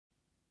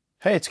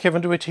Hey, it's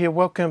Kevin DeWitt here.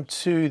 Welcome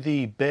to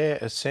the Bare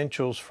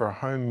Essentials for a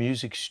Home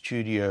Music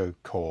Studio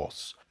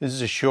course. This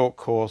is a short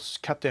course,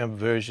 cut down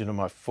version of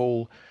my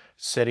full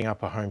setting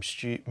up a home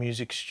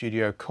music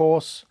studio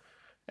course.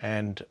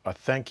 And I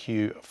thank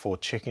you for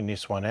checking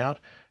this one out.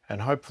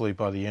 And hopefully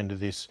by the end of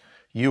this,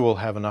 you will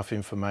have enough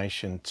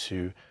information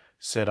to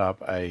set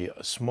up a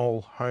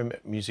small home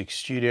music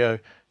studio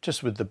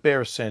just with the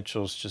bare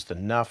essentials, just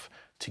enough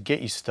to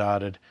get you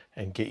started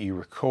and get you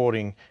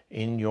recording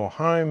in your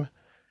home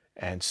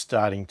and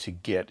starting to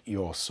get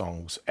your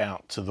songs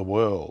out to the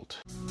world.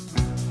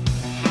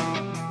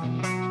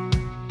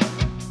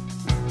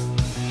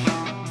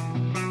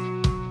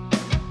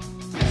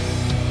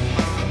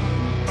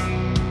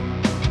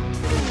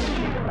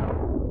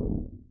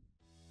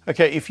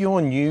 Okay, if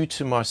you're new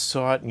to my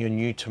site and you're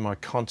new to my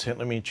content,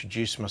 let me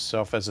introduce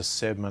myself. As I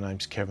said, my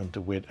name's Kevin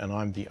DeWitt and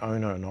I'm the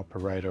owner and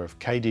operator of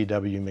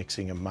KDW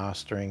Mixing and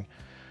Mastering.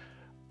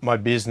 My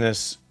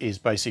business is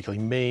basically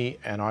me,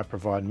 and I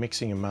provide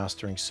mixing and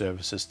mastering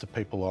services to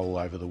people all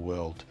over the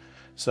world.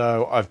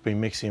 So I've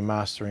been mixing and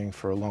mastering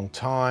for a long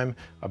time.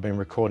 I've been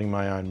recording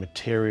my own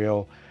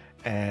material,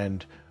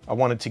 and I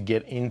wanted to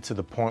get into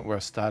the point where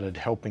I started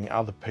helping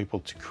other people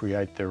to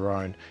create their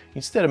own.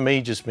 Instead of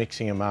me just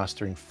mixing and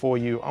mastering for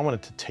you, I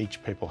wanted to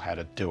teach people how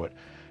to do it.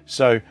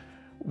 So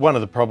one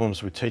of the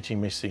problems with teaching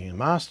mixing and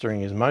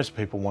mastering is most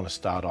people want to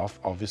start off,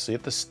 obviously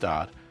at the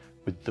start,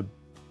 with the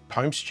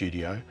home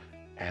studio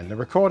and the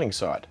recording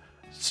side.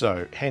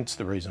 So hence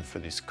the reason for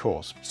this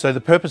course. So the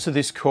purpose of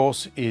this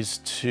course is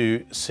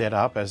to set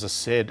up, as I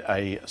said,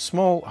 a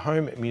small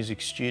home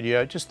music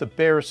studio, just the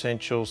bare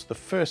essentials, the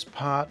first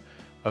part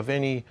of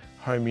any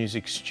home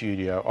music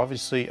studio.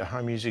 Obviously a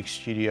home music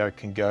studio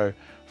can go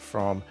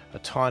from a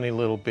tiny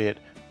little bit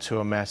to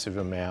a massive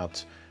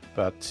amount,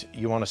 but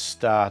you want to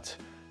start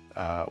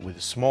with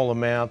a small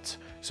amount.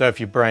 So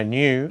if you're brand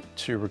new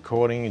to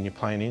recording and you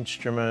play an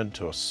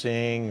instrument or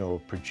sing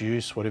or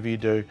produce, whatever you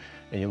do,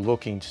 and you're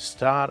looking to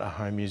start a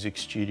home music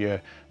studio,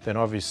 then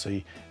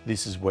obviously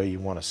this is where you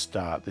want to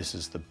start. This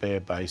is the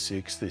bare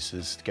basics. This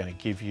is going to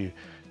give you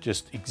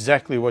just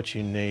exactly what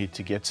you need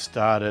to get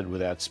started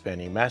without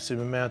spending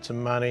massive amounts of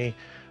money,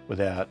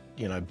 without,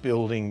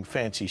 building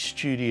fancy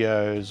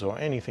studios or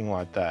anything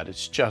like that.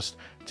 It's just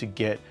to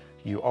get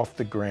you off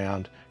the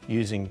ground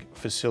using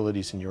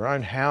facilities in your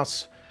own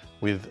house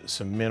with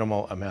some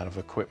minimal amount of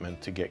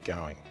equipment to get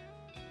going.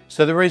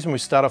 So the reason we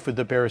start off with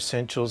the bare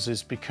essentials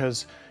is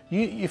because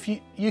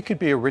you could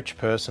be a rich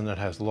person that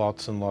has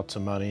lots and lots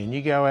of money, and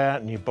you go out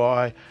and you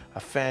buy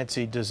a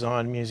fancy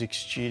design music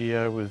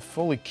studio with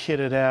fully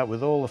kitted out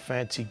with all the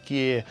fancy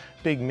gear,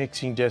 big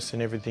mixing desks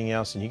and everything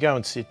else, and you go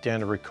and sit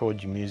down to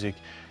record your music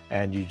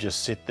and you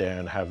just sit there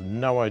and have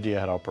no idea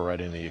how to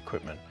operate any of the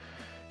equipment.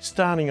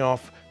 Starting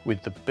off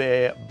with the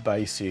bare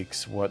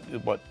basics, what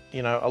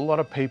a lot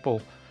of people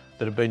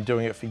that have been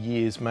doing it for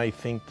years may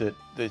think that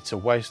it's a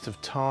waste of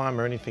time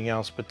or anything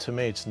else, but to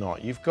me it's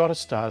not. You've got to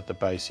start at the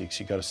basics.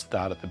 You've got to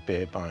start at the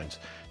bare bones.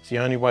 It's the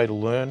only way to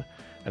learn,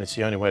 and it's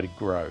the only way to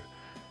grow.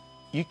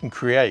 You can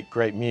create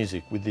great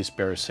music with this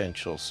bare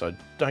essentials, so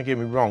don't get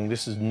me wrong,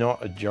 this is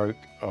not a joke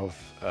of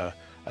a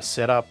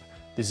setup.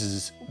 This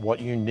is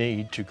what you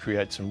need to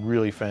create some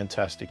really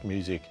fantastic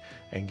music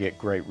and get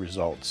great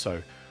results.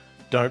 So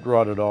don't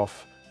write it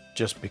off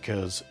just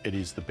because it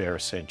is the bare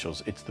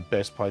essentials. It's the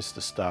best place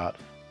to start,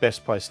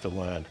 best place to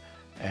learn,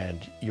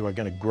 and you are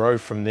going to grow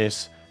from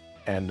this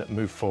and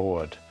move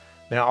forward.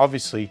 Now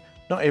obviously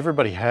not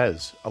everybody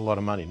has a lot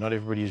of money, not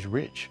everybody is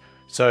rich.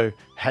 So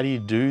how do you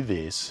do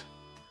this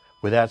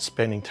without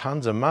spending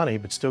tons of money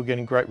but still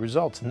getting great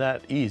results? And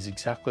that is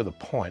exactly the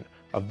point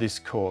of this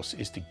course,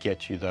 is to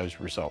get you those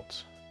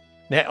results.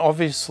 Now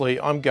obviously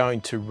I'm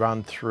going to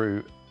run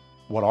through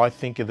what I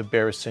think are the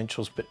bare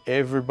essentials, but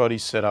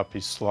everybody's setup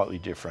is slightly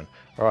different,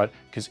 all right?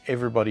 Because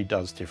everybody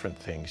does different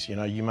things.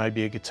 You may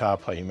be a guitar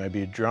player, you may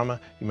be a drummer,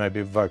 you may be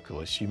a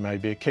vocalist, you may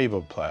be a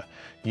keyboard player.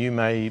 You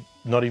may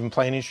not even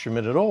play an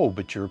instrument at all,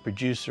 but you're a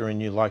producer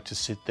and you like to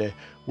sit there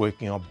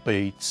working on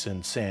beats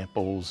and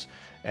samples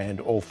and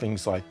all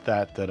things like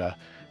that that are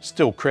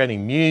still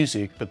creating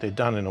music, but they're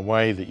done in a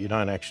way that you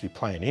don't actually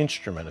play an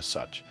instrument as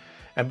such.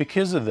 And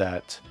because of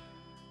that,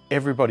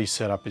 everybody's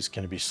setup is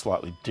going to be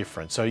slightly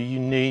different. So you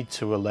need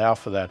to allow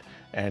for that,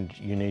 and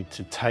you need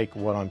to take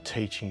what I'm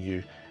teaching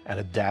you and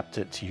adapt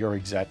it to your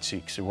exact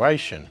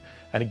situation.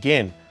 And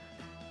again,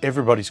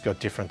 everybody's got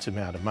different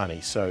amount of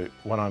money. So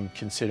what I'm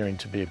considering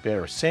to be a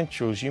bare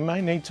essentials, you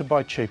may need to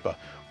buy cheaper,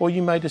 or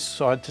you may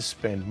decide to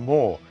spend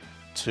more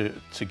to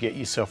get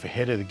yourself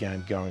ahead of the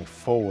game going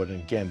forward. And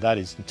again, that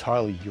is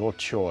entirely your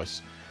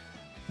choice.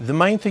 The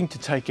main thing to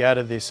take out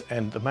of this,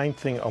 and the main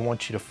thing I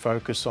want you to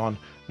focus on,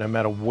 no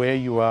matter where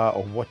you are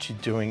or what you're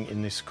doing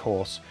in this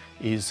course,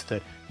 is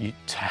that you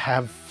to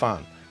have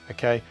fun,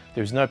 okay?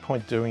 There's no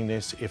point doing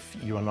this if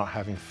you are not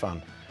having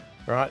fun,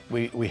 all right?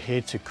 We're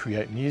here to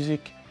create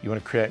music. You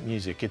want to create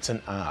music. It's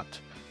an art,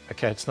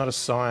 okay? It's not a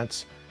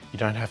science. You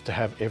don't have to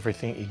have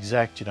everything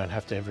exact. You don't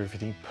have to have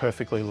everything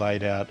perfectly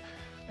laid out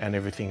and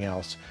everything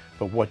else.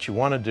 But what you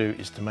want to do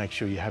is to make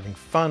sure you're having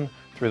fun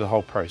through the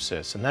whole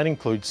process, and that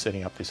includes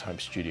setting up this home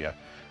studio.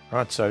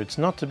 Right, so it's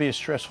not to be a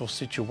stressful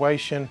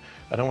situation.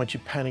 I don't want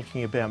you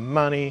panicking about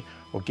money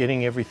or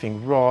getting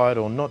everything right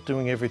or not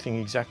doing everything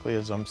exactly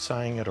as I'm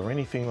saying it or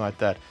anything like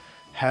that.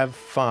 Have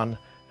fun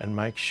and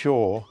make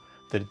sure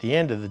that at the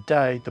end of the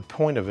day, the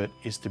point of it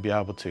is to be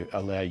able to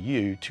allow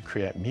you to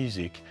create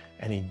music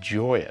and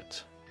enjoy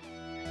it.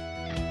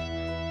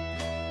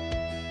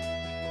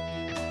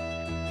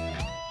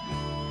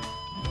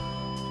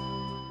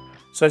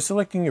 So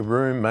selecting a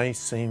room may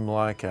seem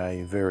like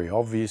a very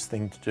obvious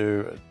thing to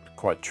do,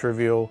 quite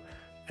trivial,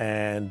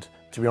 and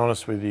to be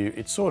honest with you,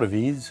 it sort of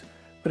is,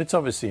 but it's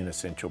obviously an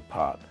essential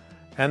part.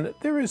 And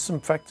there is some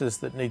factors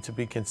that need to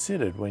be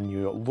considered when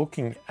you're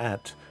looking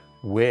at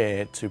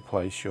where to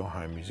place your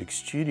home music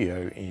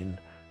studio in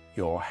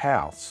your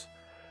house.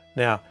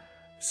 Now,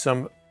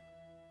 some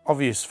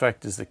obvious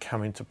factors that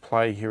come into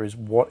play here is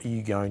what are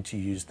you going to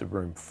use the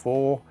room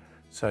for?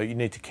 So you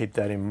need to keep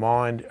that in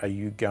mind. Are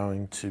you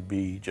going to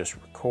be just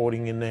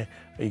recording in there?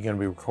 Are you going to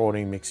be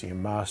recording, mixing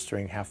and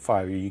mastering? How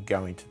far are you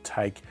going to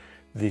take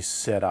this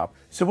setup?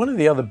 So one of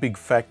the other big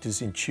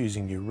factors in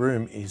choosing your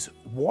room is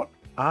what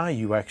are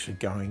you actually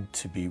going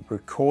to be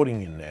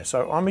recording in there?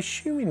 So I'm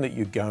assuming that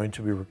you're going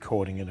to be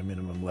recording at a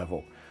minimum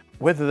level.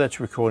 Whether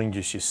that's recording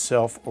just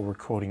yourself or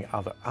recording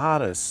other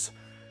artists,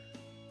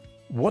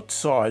 what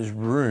size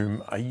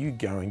room are you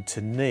going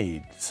to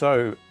need?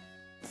 So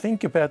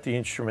think about the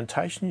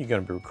instrumentation you're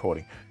going to be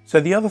recording. So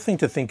the other thing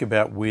to think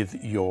about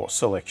with your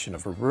selection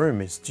of a room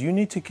is, do you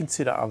need to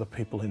consider other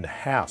people in the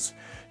house?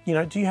 You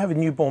know, do you have a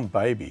newborn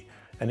baby?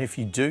 And if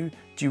you do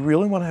you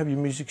really want to have your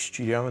music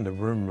studio in the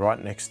room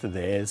right next to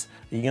theirs?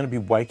 Are you going to be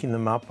waking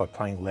them up by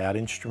playing loud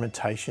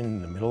instrumentation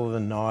in the middle of the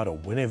night or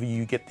whenever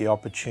you get the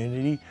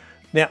opportunity?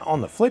 Now, on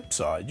the flip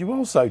side, you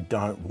also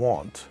don't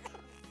want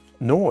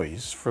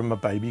noise from a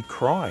baby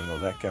crying or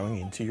that going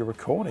into your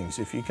recordings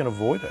if you can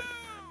avoid it.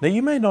 Now,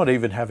 you may not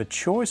even have a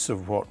choice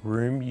of what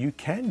room you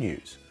can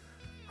use,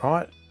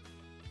 right?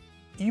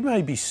 You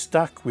may be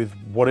stuck with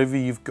whatever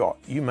you've got.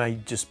 You may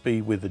just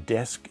be with a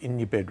desk in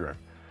your bedroom.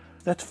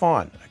 That's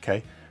fine,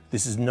 okay?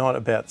 This is not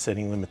about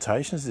setting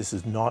limitations. This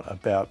is not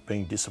about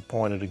being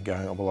disappointed and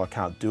going, oh, well, I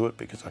can't do it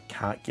because I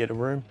can't get a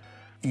room.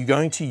 You're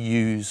going to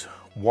use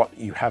what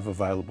you have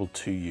available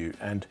to you,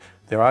 and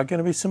there are going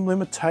to be some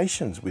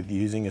limitations with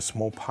using a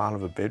small part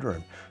of a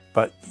bedroom.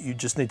 But you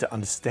just need to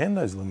understand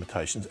those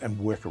limitations and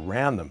work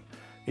around them.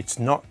 It's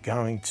not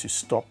going to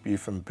stop you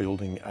from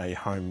building a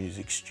home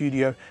music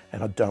studio,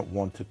 and I don't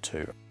want it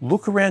to.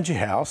 Look around your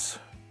house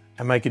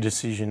and make a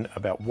decision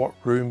about what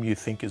room you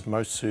think is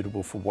most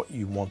suitable for what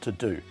you want to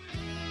do.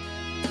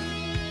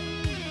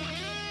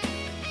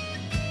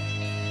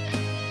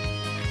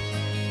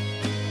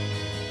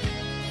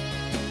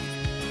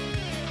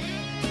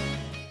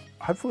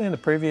 Hopefully in the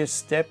previous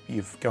step,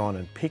 you've gone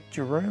and picked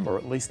your room, or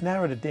at least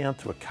narrowed it down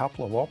to a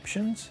couple of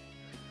options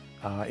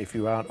if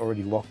you aren't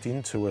already locked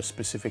into a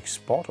specific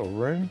spot or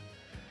room.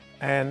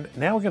 And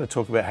now we're going to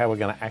talk about how we're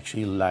going to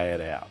actually lay it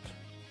out.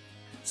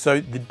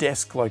 So the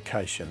desk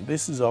location,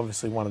 this is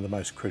obviously one of the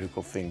most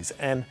critical things,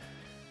 and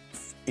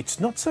it's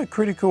not so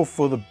critical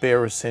for the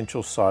bare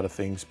essentials side of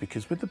things,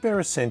 because with the bare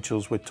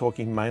essentials, we're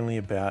talking mainly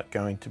about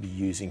going to be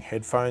using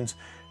headphones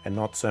and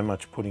not so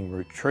much putting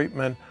root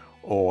treatment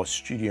or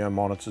studio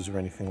monitors or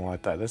anything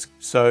like that.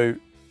 So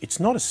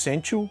it's not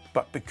essential,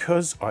 but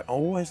because I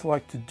always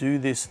like to do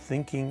this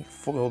thinking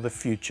for the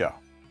future.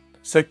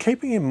 So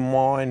keeping in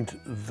mind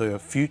the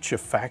future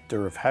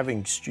factor of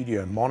having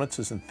studio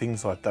monitors and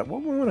things like that,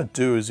 what we want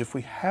to do is, if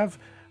we have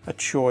a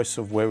choice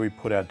of where we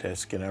put our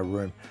desk in our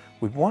room,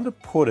 we want to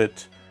put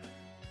it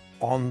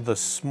on the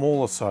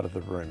smaller side of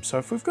the room. So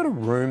if we've got a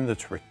room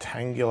that's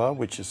rectangular,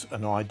 which is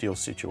an ideal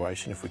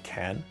situation if we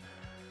can,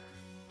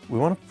 we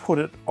want to put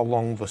it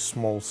along the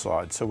small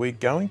side. So we're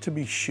going to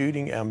be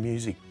shooting our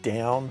music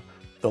down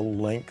the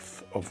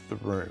length of the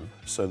room,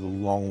 so the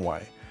long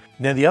way.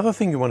 Now, the other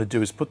thing you want to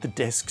do is put the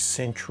desk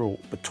central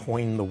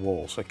between the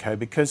walls, okay?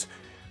 Because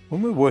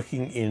when we're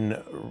working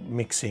in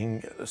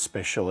mixing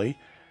especially,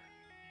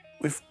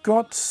 we've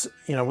got,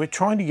 we're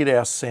trying to get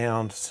our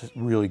sound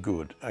really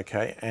good,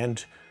 okay?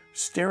 And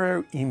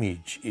stereo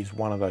image is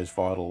one of those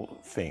vital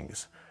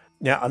things.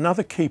 Now,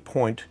 another key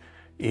point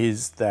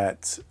is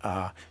that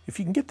if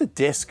you can get the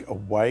desk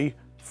away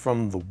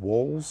from the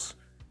walls,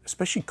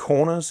 especially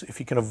corners, if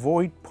you can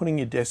avoid putting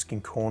your desk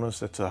in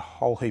corners, that's a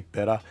whole heap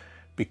better.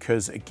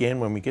 Because again,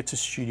 when we get to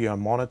studio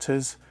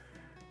monitors,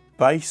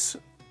 bass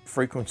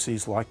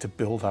frequencies like to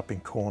build up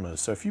in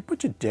corners. So if you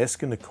put your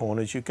desk in the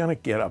corners, you're going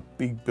to get a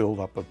big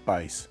build-up of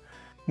bass.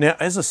 Now,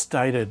 as I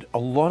stated, a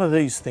lot of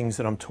these things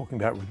that I'm talking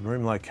about with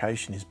room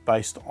location is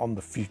based on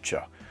the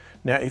future.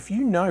 Now, if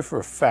you know for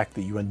a fact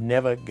that you are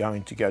never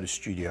going to go to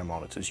studio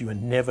monitors, you are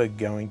never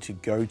going to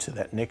go to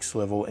that next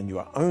level, and you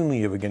are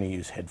only ever going to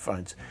use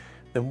headphones,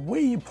 then where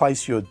you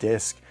place your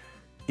desk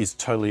is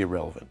totally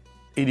irrelevant.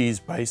 It is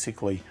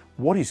basically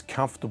what is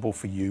comfortable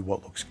for you,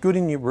 what looks good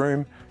in your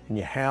room, in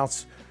your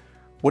house,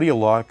 what do you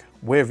like,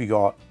 where have you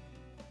got,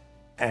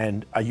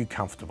 and are you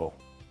comfortable?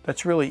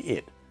 That's really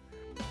it.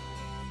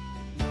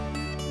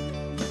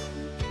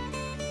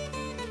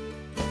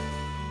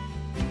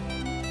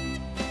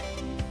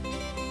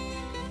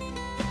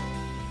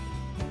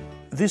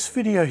 This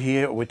video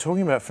here, we're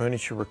talking about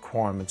furniture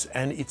requirements,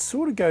 and it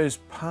sort of goes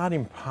part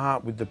in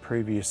part with the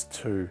previous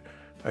two,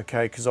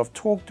 okay? Because I've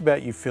talked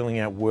about you filling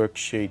out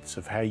worksheets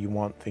of how you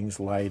want things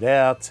laid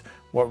out,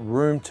 what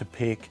room to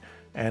pick,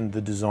 and the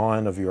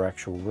design of your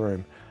actual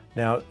room.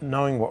 Now,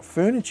 knowing what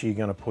furniture you're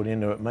going to put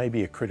into it may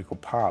be a critical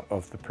part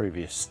of the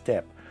previous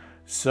step.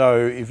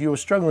 So if you were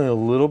struggling a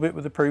little bit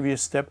with the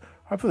previous step,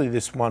 hopefully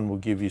this one will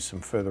give you some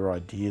further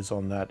ideas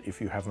on that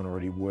if you haven't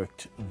already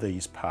worked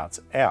these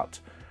parts out.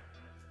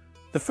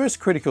 The first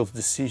critical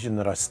decision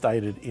that I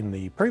stated in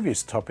the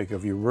previous topic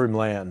of your room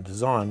layout and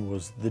design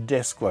was the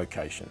desk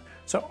location.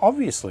 So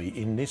obviously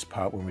in this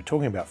part, when we're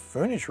talking about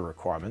furniture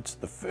requirements,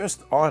 the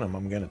first item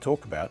I'm going to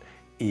talk about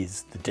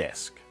is the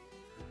desk.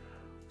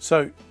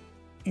 So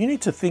you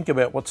need to think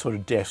about what sort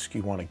of desk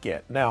you want to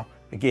get. Now,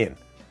 again,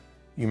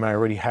 you may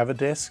already have a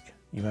desk,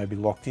 you may be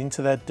locked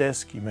into that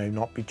desk, you may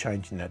not be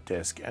changing that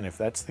desk, and if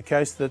that's the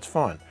case, that's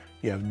fine.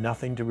 You have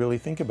nothing to really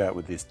think about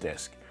with this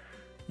desk.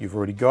 You've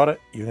already got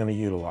it, you're going to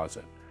utilize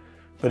it.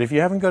 But if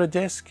you haven't got a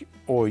desk,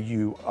 or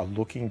you are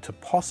looking to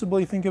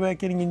possibly think about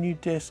getting a new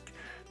desk,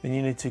 then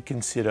you need to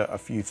consider a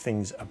few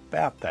things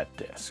about that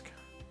desk.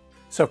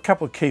 So a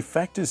couple of key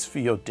factors for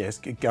your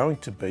desk are going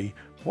to be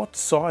what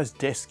size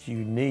desk you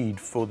need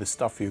for the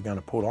stuff you're going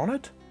to put on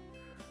it,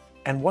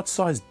 and what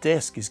size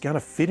desk is going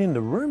to fit in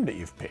the room that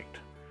you've picked.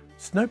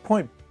 It's no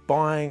point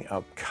buying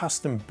a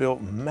custom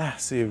built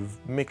massive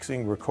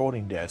mixing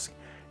recording desk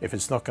if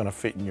it's not going to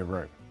fit in your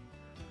room.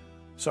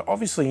 So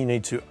obviously you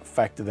need to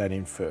factor that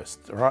in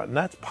first, all right? And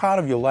that's part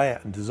of your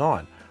layout and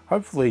design.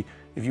 Hopefully,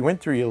 if you went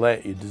through your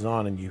layout, your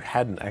design, and you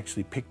hadn't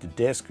actually picked a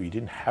desk or you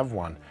didn't have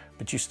one,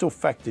 but you still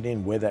factored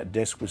in where that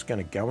desk was going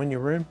to go in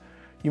your room,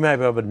 you may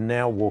be able to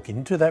now walk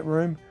into that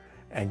room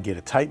and get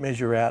a tape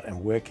measure out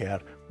and work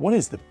out what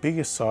is the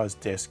biggest size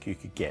desk you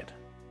could get,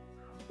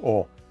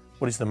 or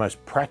what is the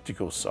most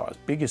practical size.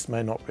 Biggest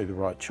may not be the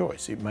right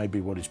choice. It may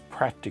be what is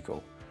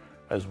practical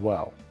as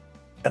well.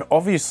 And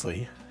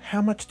obviously,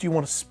 how much do you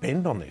want to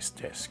spend on this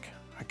desk?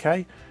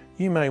 Okay,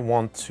 you may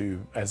want to,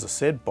 as I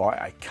said, buy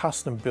a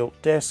custom built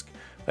desk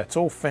that's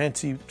all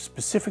fancy,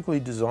 specifically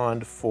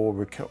designed for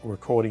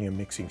recording and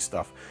mixing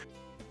stuff.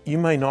 You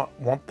may not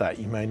want that.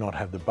 You may not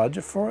have the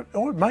budget for it,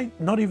 or it may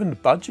not even the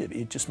budget.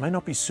 It just may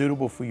not be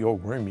suitable for your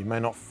room. You may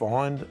not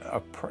find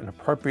an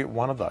appropriate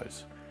one of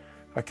those.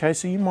 Okay,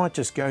 so you might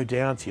just go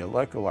down to your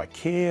local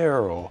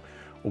IKEA or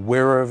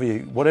wherever,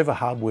 whatever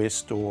hardware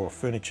store or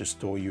furniture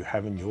store you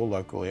have in your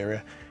local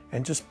area,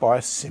 and just buy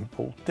a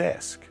simple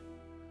desk.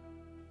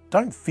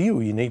 Don't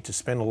feel you need to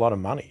spend a lot of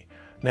money.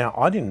 Now,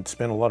 I didn't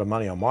spend a lot of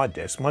money on my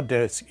desk. My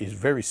desk is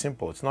very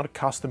simple. It's not a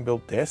custom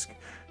built desk.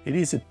 It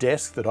is a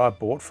desk that I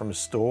bought from a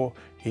store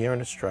here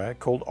in Australia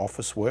called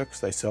Officeworks.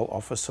 They sell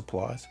office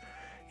supplies.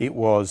 It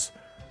was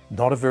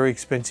not a very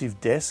expensive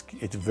desk.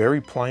 It's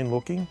very plain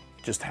looking,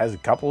 just has a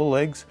couple of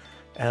legs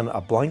and a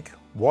blank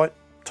white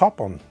top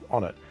on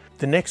it.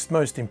 The next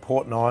most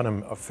important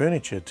item of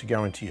furniture to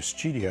go into your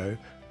studio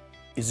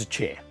is a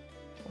chair.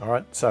 All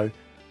right, so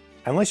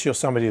unless you're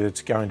somebody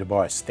that's going to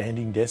buy a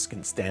standing desk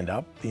and stand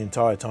up the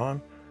entire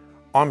time,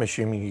 I'm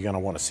assuming you're going to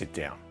want to sit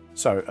down.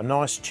 So a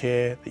nice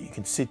chair that you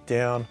can sit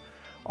down.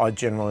 I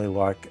generally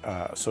like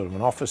sort of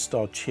an office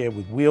style chair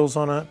with wheels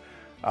on it,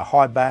 a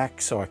high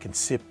back so I can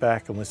sit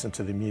back and listen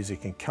to the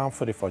music in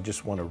comfort if I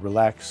just want to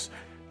relax,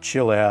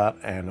 chill out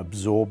and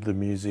absorb the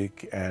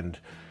music and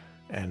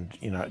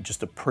you know,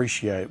 just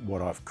appreciate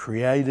what I've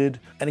created.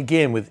 And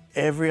again, with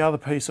every other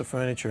piece of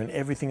furniture and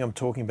everything I'm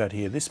talking about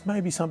here, this may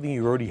be something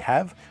you already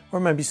have, or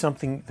it may be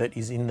something that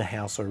is in the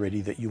house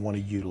already that you want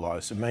to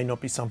utilize. It may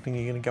not be something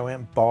you're going to go out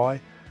and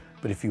buy,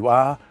 but if you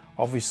are,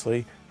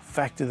 obviously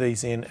factor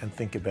these in and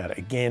think about it.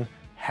 Again,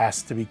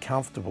 has to be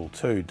comfortable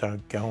too.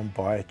 Don't go and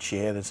buy a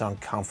chair that's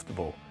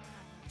uncomfortable.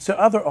 So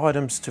other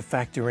items to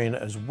factor in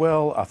as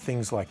well are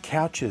things like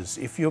couches.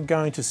 If you're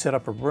going to set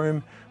up a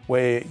room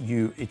where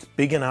it's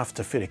big enough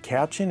to fit a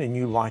couch in and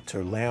you like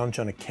to lounge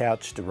on a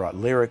couch to write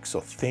lyrics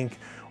or think,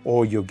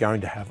 or you're going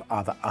to have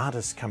other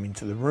artists come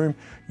into the room,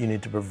 you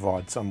need to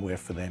provide somewhere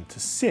for them to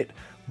sit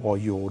while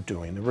you're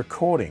doing the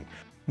recording.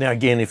 Now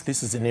again, if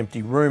this is an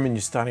empty room and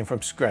you're starting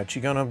from scratch,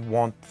 you're going to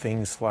want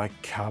things like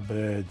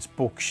cupboards,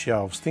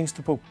 bookshelves, things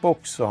to put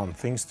books on,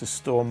 things to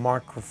store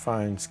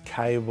microphones,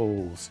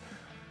 cables.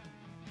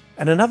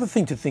 And another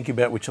thing to think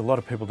about, which a lot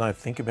of people don't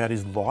think about,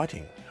 is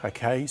lighting,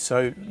 okay?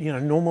 So, you know,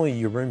 normally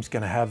your room's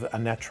going to have a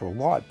natural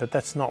light, but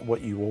that's not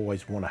what you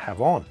always want to have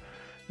on.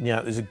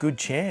 Now, there's a good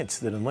chance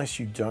that unless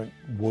you don't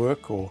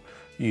work or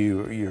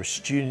you're a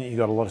student, you've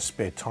got a lot of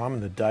spare time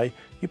in the day,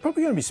 you're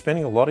probably going to be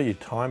spending a lot of your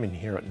time in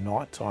here at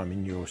night time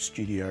in your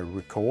studio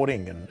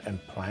recording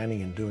and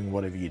planning and doing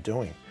whatever you're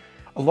doing.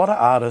 A lot of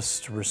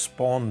artists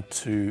respond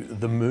to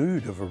the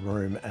mood of a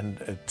room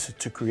and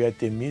to create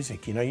their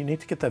music. You know, you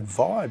need to get that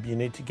vibe, you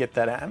need to get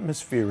that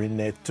atmosphere in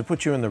there to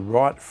put you in the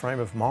right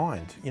frame of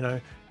mind. You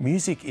know,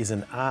 music is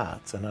an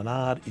art, and an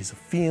art is a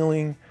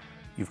feeling.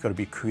 You've got to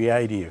be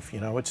creative,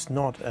 you know, it's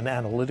not an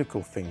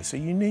analytical thing. So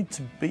you need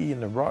to be in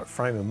the right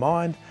frame of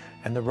mind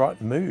and the right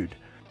mood.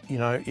 You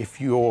know, if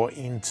you're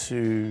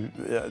into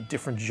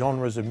different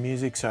genres of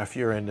music, so if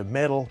you're into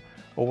metal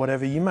or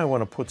whatever, you may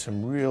want to put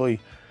some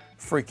really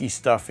freaky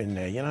stuff in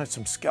there, you know,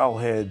 some skull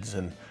heads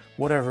and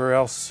whatever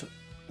else,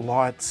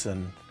 lights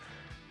and,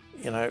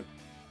 you know,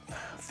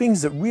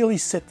 things that really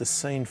set the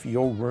scene for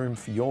your room,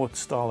 for your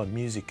style of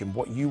music and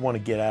what you want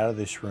to get out of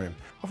this room.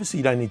 Obviously,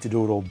 you don't need to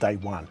do it all day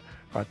one,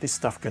 right? This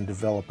stuff can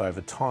develop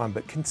over time,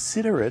 but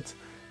consider it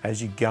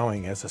as you're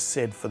going, as I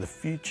said, for the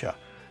future,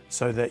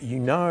 so that you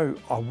know,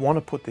 I want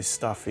to put this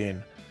stuff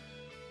in.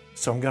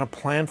 So I'm going to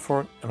plan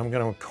for it and I'm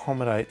going to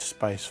accommodate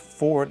space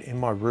for it in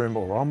my room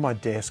or on my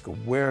desk or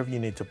wherever you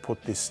need to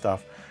put this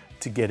stuff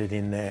to get it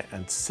in there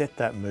and set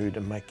that mood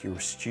and make your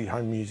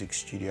home music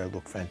studio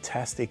look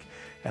fantastic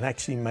and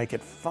actually make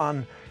it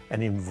fun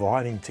and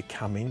inviting to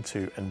come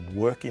into and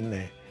work in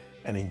there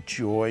and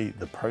enjoy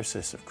the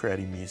process of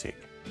creating music.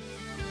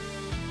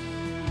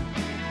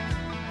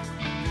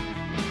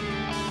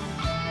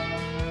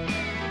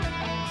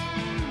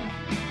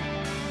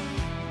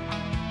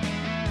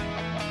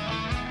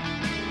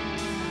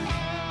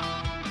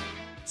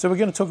 So we're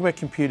going to talk about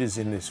computers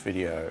in this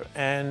video,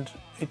 and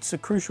it's a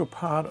crucial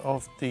part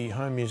of the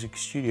home music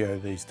studio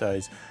these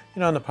days.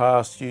 You know, in the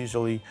past,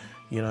 usually,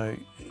 you know,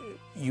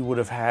 you would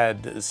have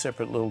had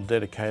separate little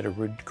dedicated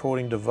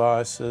recording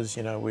devices,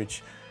 you know,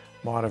 which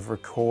might have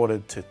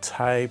recorded to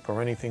tape or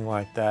anything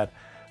like that.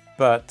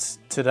 But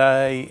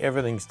today,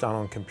 everything's done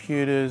on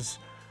computers.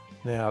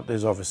 Now,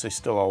 there's obviously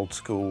still old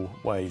school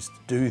ways to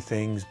do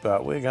things,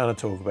 but we're going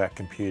to talk about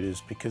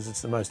computers because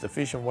it's the most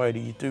efficient way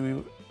to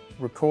do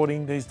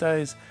recording these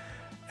days,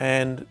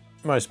 and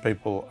most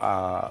people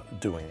are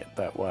doing it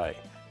that way.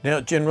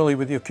 Now, generally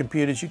with your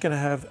computers, you're going to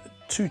have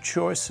two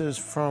choices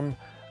from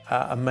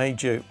a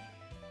major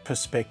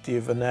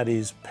perspective, and that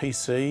is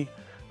PC,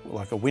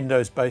 like a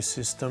Windows-based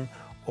system,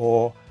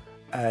 or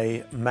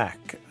a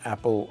Mac,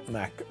 Apple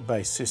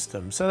Mac-based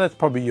system. So that's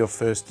probably your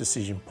first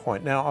decision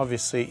point. Now,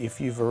 obviously,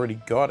 if you've already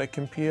got a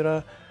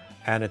computer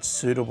and it's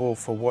suitable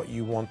for what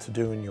you want to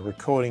do in your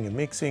recording and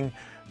mixing,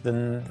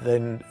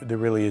 then there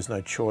really is no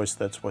choice.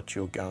 That's what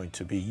you're going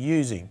to be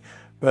using.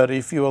 But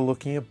if you are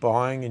looking at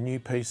buying a new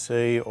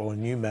PC or a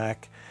new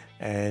Mac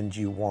and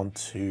you want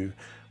to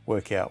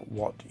work out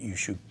what you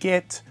should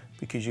get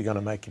because you're going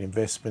to make an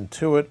investment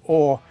to it,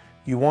 or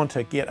you want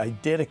to get a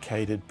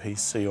dedicated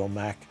PC or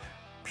Mac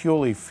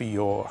purely for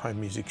your home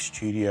music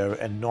studio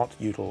and not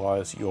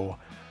utilize your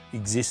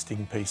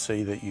existing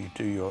PC that you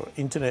do your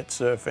internet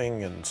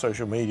surfing and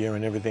social media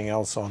and everything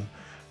else on,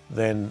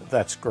 then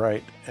that's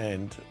great,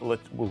 and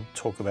we'll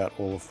talk about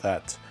all of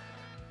that.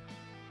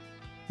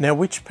 Now,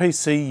 which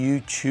PC you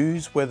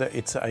choose, whether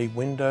it's a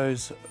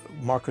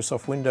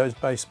Microsoft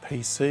Windows-based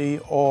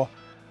PC or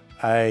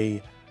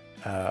a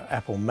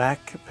Apple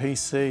Mac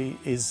PC,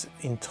 is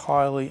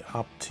entirely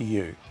up to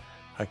you,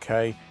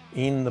 okay?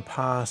 In the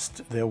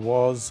past, there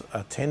was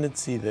a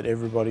tendency that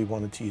everybody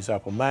wanted to use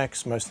Apple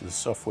Macs. Most of the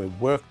software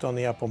worked on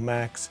the Apple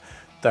Macs.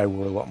 They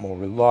were a lot more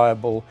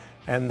reliable,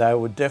 and they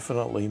were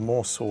definitely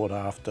more sought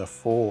after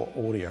for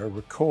audio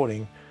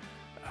recording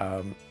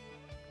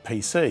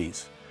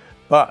PCs.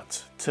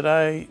 But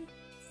today,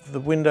 the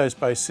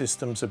Windows-based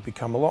systems have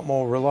become a lot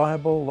more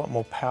reliable, a lot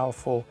more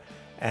powerful,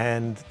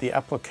 and the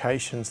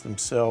applications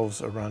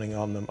themselves are running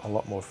on them a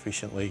lot more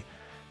efficiently,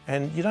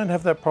 and you don't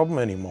have that problem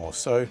anymore.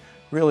 So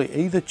really,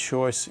 either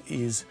choice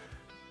is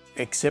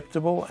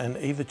acceptable and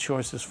either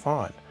choice is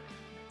fine.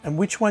 And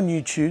which one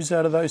you choose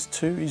out of those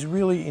two is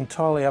really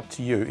entirely up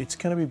to you. It's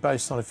going to be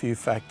based on a few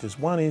factors.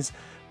 One is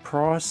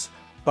price,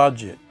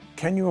 budget.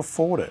 Can you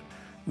afford it?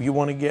 You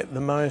want to get the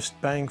most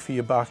bang for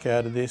your buck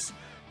out of this.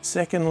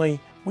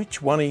 Secondly,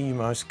 which one are you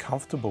most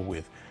comfortable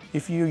with?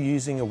 If you're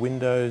using a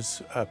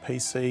Windows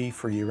PC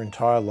for your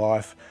entire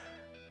life,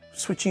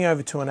 switching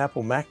over to an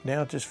Apple Mac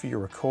now just for your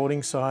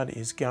recording side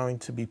is going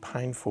to be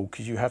painful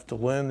because you have to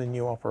learn the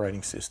new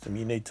operating system.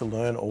 You need to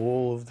learn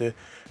all of the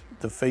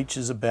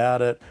features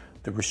about it,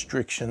 the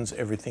restrictions,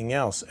 everything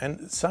else.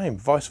 And same,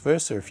 vice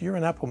versa. If you're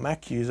an Apple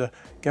Mac user,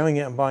 going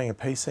out and buying a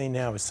PC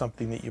now is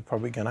something that you're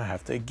probably going to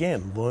have to,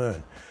 again,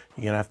 learn.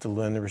 You're going to have to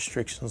learn the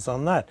restrictions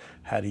on that,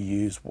 how to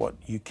use what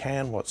you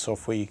can, what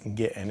software you can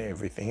get, and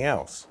everything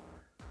else.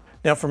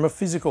 Now, from a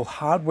physical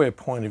hardware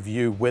point of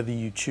view, whether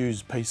you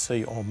choose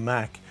PC or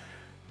Mac,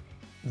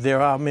 there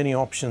are many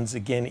options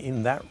again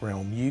in that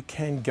realm. You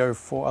can go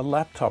for a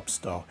laptop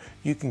style.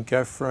 You can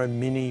go for a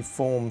mini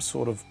form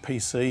sort of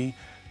PC,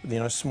 you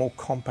know, small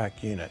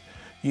compact unit.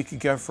 You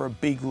could go for a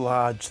big,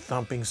 large,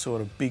 thumping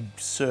sort of big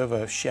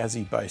server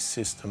chassis-based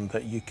system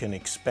that you can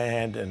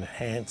expand,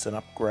 enhance, and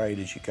upgrade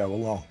as you go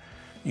along.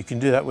 You can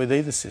do that with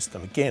either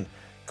system. Again,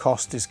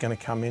 cost is going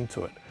to come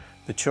into it.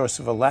 The choice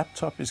of a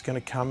laptop is going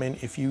to come in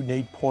if you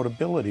need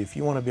portability. If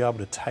you want to be able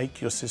to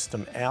take your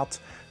system out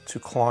to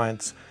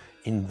clients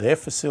in their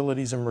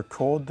facilities and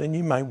record, then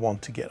you may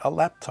want to get a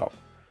laptop.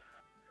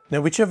 Now,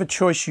 whichever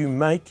choice you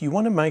make, you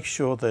want to make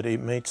sure that it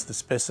meets the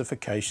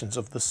specifications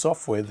of the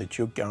software that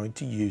you're going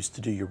to use to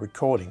do your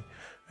recording.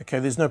 Okay,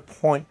 there's no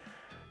point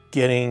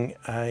getting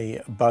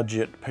a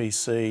budget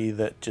PC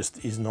that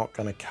just is not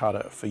going to cut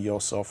it for your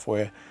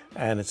software,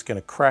 and it's going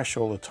to crash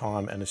all the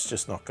time, and it's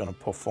just not going to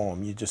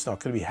perform. You're just not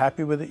going to be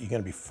happy with it. You're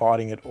going to be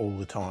fighting it all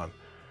the time.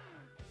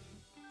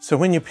 So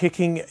when you're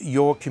picking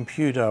your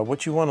computer,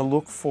 what you want to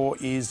look for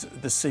is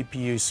the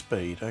CPU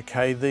speed.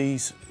 Okay,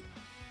 these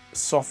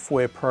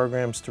software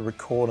programs to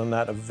record on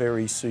that are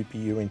very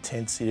CPU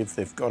intensive.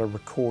 They've got to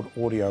record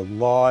audio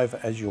live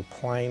as you're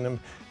playing them.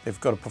 They've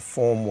got to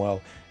perform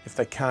well. If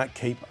they can't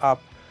keep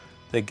up,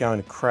 they're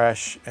going to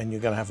crash, and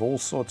you're going to have all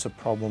sorts of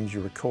problems.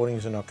 Your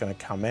recordings are not going to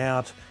come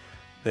out.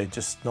 They're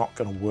just not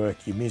going to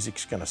work. Your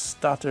music's going to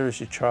stutter as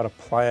you try to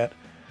play it.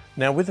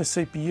 Now with a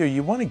CPU,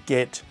 you want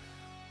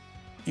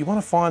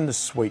to find the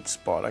sweet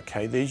spot.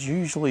 Okay, there's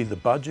usually the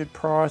budget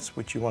price,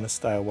 which you want to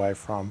stay away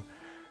from.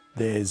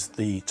 There's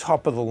the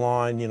top of the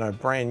line, you know,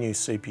 brand new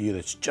CPU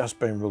that's just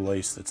been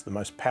released. It's the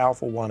most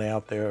powerful one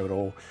out there at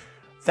all.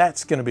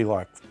 That's going to be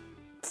like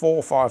 4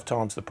 or 5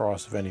 times the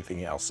price of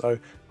anything else. So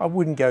I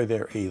wouldn't go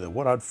there either.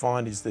 What I'd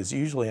find is there's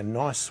usually a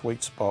nice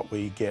sweet spot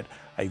where you get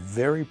a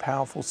very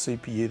powerful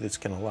CPU that's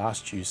going to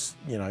last you,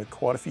 you know,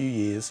 quite a few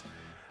years,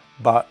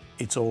 but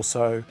it's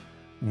also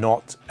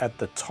not at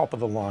the top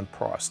of the line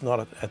price,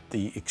 not at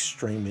the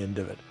extreme end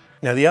of it.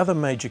 Now, the other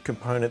major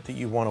component that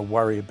you want to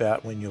worry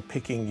about when you're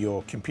picking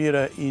your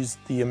computer is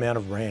the amount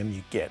of RAM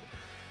you get.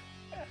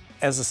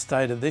 As I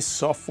stated, this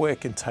software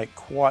can take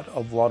quite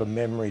a lot of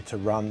memory to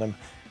run them,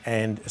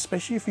 and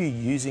especially if you're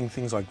using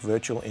things like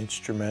virtual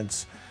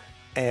instruments,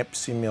 amp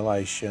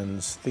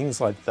simulations, things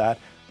like that,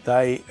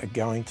 they are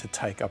going to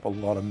take up a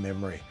lot of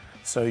memory.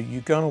 So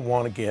you're going to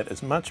want to get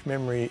as much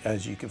memory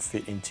as you can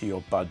fit into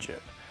your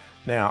budget.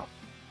 Now,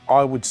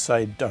 I would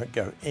say don't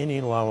go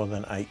any lower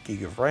than 8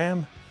 gig of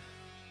RAM.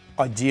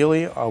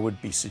 Ideally, I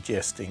would be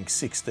suggesting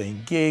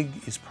 16 gig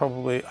is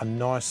probably a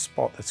nice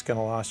spot that's going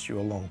to last you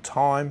a long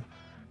time.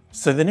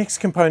 So the next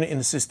component in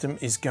the system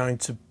is going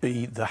to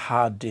be the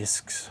hard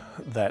disks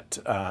that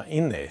are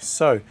in there.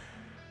 So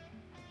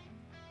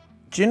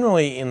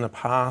generally in the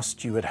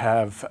past you would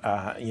have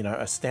you know,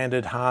 a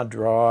standard hard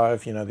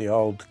drive, you know, the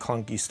old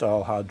clunky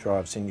style hard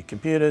drives in your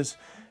computers,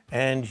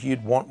 and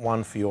you'd want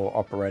one for your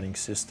operating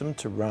system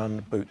to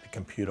run, boot the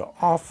computer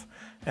off,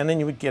 and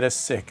then you would get a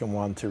second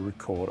one to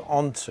record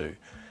onto.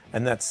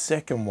 And that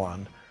second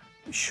one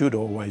should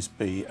always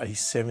be a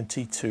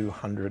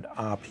 7200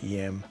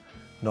 RPM,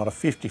 not a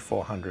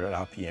 5400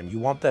 RPM. You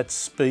want that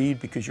speed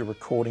because you're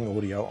recording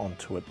audio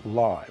onto it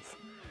live.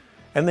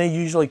 And they're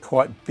usually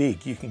quite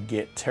big. You can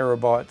get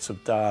terabytes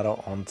of data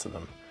onto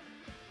them.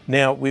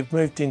 Now, we've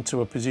moved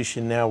into a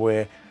position now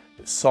where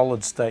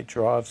solid state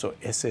drives, or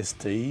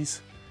SSDs,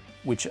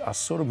 which are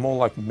sort of more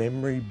like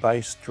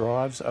memory-based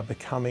drives, are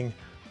becoming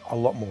a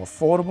lot more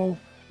affordable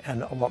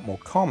and a lot more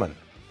common.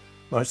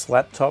 Most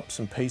laptops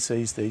and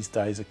PCs these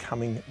days are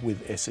coming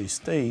with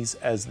SSDs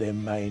as their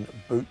main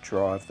boot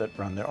drive that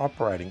run their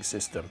operating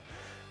system.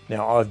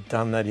 Now, I've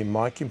done that in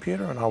my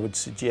computer, and I would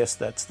suggest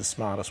that's the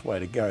smartest way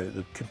to go.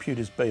 The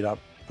computers boot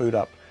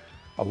up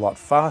a lot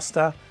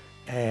faster,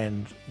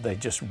 and they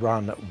just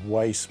run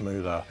way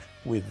smoother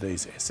with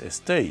these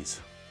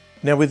SSDs.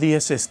 Now, with the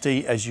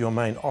SSD as your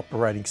main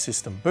operating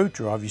system boot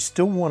drive, you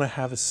still want to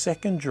have a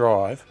second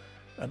drive,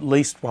 at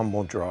least one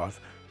more drive,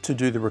 to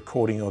do the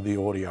recording of the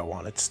audio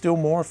on. It's still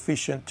more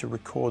efficient to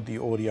record the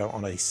audio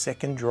on a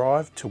second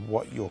drive to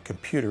what your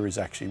computer is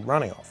actually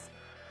running off.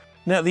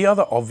 Now, the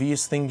other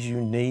obvious things you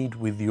need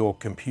with your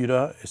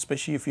computer,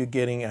 especially if you're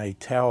getting a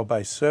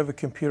tower-based server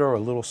computer or a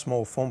little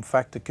small form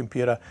factor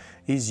computer,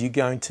 is you're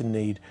going to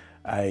need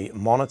a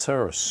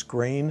monitor or a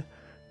screen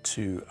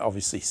to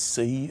obviously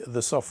see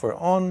the software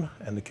on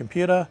and the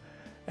computer.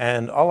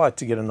 And I like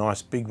to get a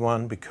nice big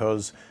one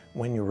because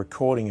when you're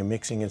recording and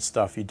mixing and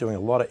stuff, you're doing a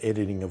lot of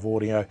editing of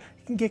audio.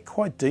 You can get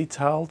quite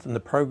detailed, and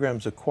the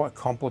programs are quite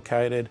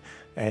complicated,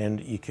 and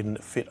you can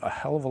fit a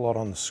hell of a lot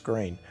on the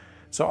screen.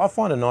 So I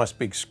find a nice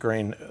big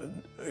screen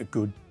a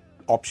good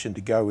option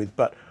to go with,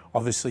 but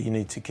obviously you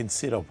need to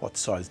consider what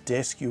size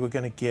desk you are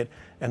going to get,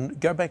 and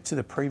go back to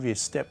the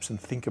previous steps and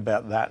think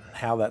about that and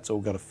how that's all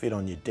going to fit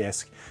on your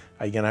desk.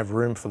 Are you going to have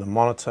room for the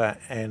monitor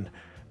and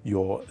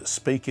your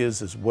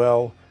speakers as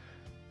well,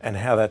 and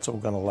how that's all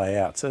going to lay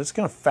out? So it's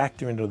going to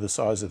factor into the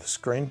size of the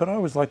screen, but I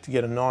always like to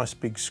get a nice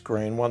big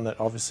screen, one that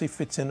obviously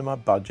fits into my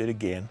budget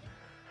again.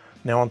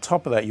 Now, on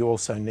top of that, you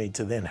also need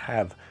to then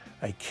have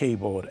a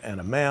keyboard and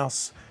a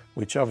mouse,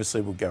 which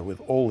obviously will go with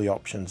all the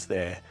options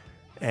there.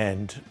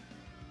 And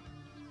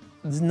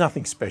there's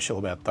nothing special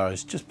about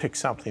those. Just pick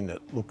something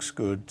that looks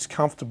good, it's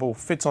comfortable,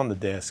 fits on the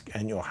desk,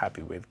 and you're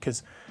happy with,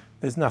 because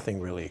there's nothing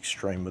really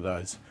extreme with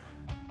those.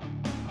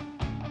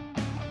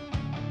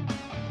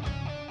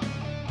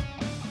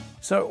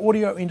 So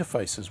audio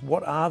interfaces,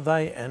 what are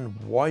they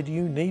and why do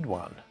you need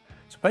one?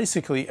 So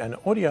basically, an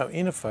audio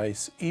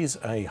interface is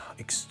an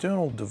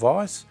external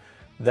device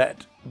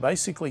that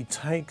basically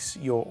takes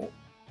your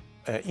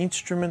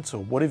instruments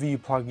or whatever you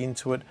plug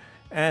into it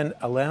and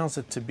allows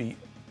it to be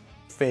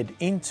fed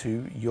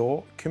into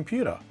your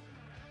computer.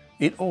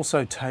 It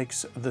also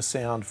takes the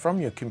sound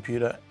from your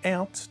computer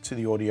out to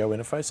the audio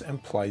interface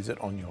and plays it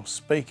on your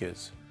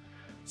speakers.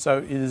 So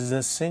it is an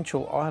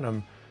essential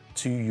item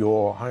to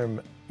your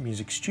home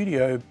music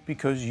studio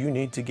because you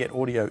need to get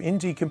audio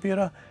into your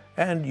computer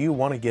and you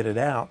want to get it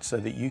out so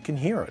that you can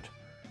hear it.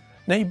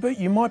 Now, but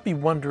you might be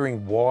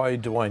wondering, why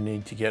do I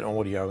need to get an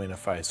audio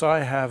interface?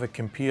 I have a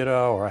computer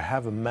or I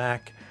have a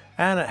Mac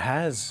and it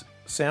has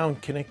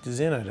sound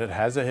connectors in it. It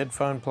has a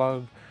headphone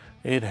plug,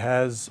 it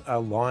has a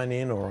line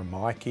in or a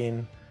mic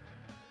in.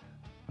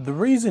 The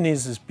reason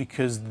is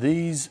because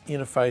these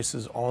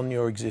interfaces on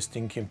your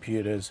existing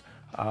computers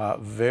are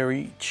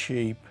very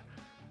cheap,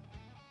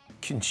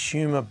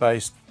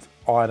 consumer-based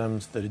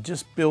items that are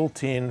just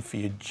built in for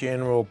your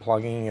general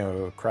plugging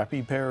a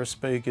crappy pair of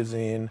speakers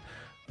in,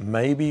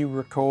 maybe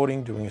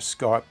recording, doing a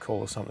Skype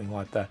call or something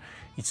like that.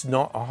 It's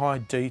not a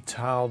high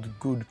detailed,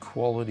 good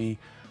quality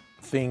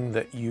thing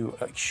that you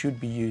should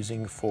be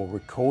using for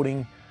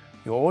recording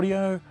your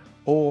audio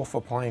or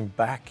for playing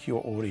back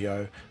your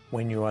audio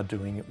when you are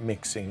doing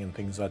mixing and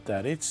things like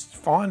that. It's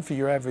fine for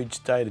your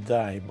average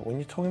day-to-day, but when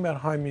you're talking about a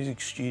home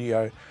music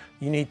studio,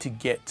 you need to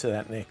get to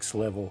that next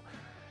level.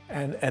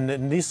 And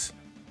then this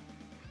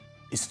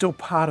is still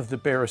part of the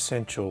bare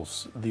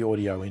essentials, the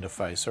audio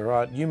interface, all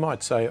right? You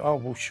might say, oh,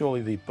 well,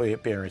 surely the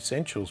bare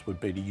essentials would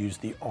be to use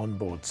the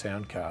onboard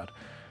sound card.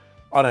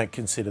 I don't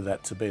consider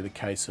that to be the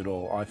case at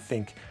all. I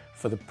think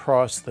for the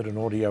price that an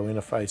audio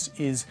interface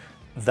is,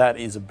 that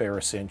is a bare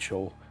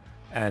essential,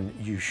 and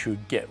you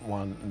should get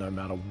one no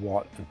matter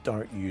what, and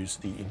don't use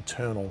the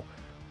internal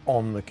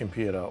on the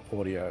computer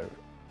audio.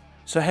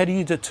 So how do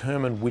you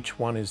determine which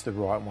one is the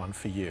right one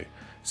for you?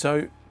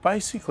 So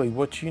basically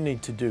what you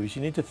need to do is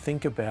you need to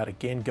think about,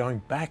 again, going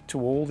back to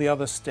all the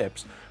other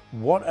steps,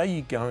 what are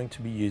you going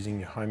to be using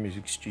your home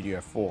music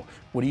studio for?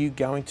 What are you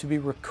going to be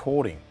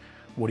recording?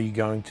 What are you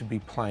going to be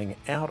playing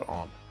out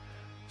on?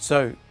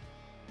 So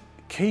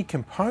key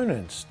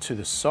components to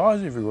the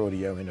size of your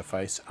audio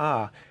interface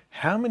are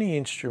how many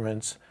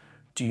instruments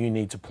do you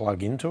need to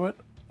plug into it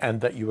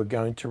and that you are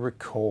going to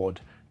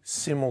record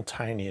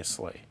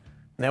simultaneously.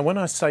 Now, when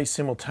I say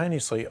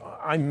simultaneously,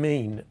 I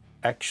mean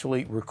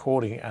actually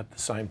recording at the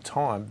same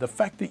time. The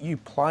fact that you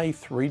play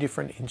 3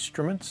 different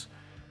instruments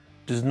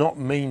does not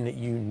mean that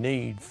you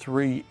need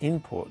 3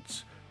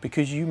 inputs,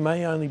 because you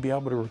may only be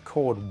able to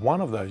record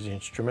one of those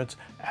instruments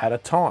at a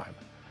time.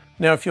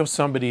 Now, if you're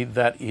somebody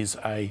that is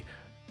a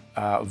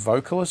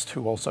vocalist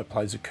who also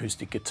plays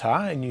acoustic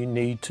guitar and you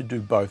need to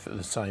do both at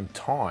the same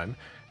time,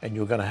 and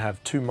you're going to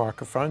have 2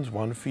 microphones,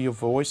 one for your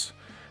voice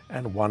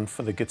and one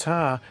for the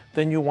guitar,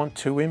 then you'll want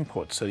 2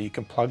 inputs so that you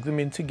can plug them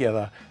in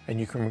together and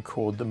you can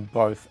record them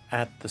both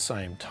at the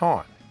same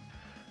time.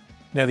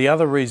 Now, the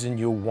other reason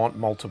you'll want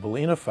multiple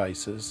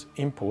interfaces,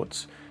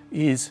 inputs,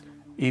 is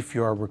if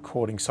you are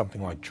recording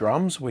something like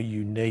drums where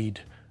you need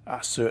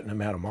a certain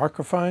amount of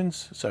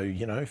microphones. So,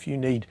 you know, if you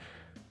need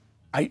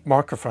 8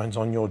 microphones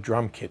on your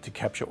drum kit to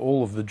capture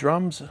all of the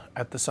drums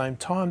at the same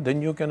time,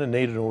 then you're going to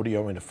need an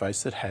audio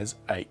interface that has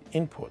 8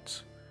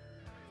 inputs.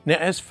 Now,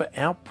 as for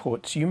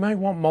outputs, you may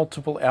want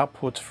multiple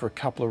outputs for a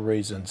couple of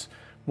reasons.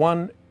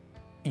 One,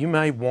 you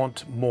may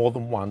want more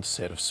than one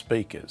set of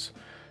speakers.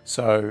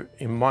 So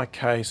in my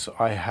case,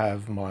 I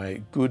have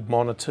my good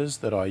monitors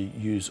that I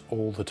use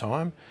all the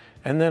time.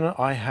 And then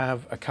I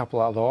have a couple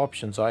other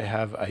options. I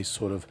have a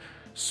sort of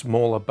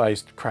smaller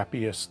based,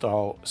 crappier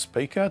style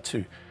speaker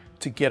to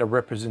get a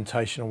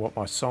representation of what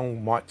my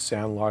song might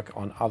sound like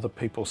on other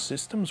people's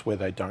systems where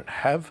they don't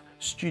have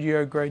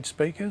studio grade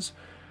speakers.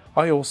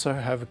 I also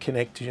have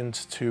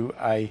connections to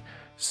a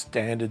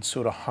standard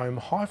sort of home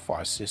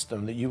hi-fi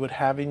system that you would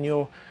have in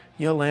your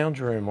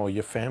lounge room or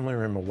your family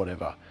room or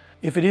whatever.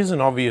 If it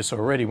isn't obvious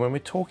already, when we're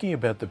talking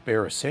about the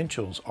bare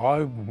essentials,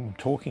 I'm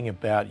talking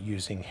about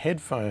using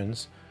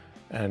headphones,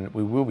 and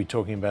we will be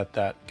talking about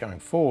that going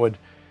forward,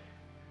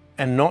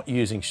 and not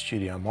using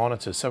studio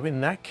monitors. So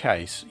in that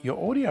case,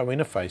 your audio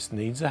interface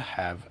needs to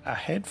have a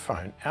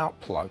headphone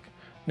out plug.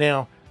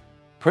 Now,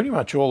 pretty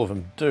much all of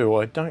them do.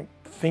 I don't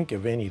think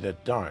of any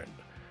that don't.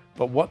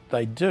 But what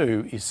they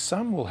do is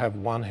some will have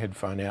 1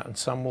 headphone out and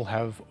some will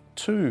have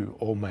 2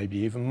 or maybe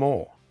even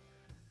more.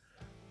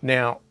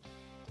 Now,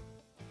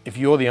 if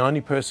you're the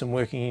only person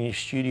working in your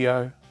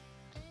studio,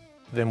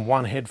 then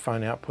 1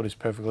 headphone output is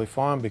perfectly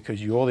fine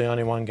because you're the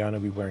only one going to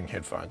be wearing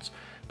headphones.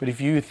 But if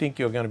you think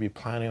you're going to be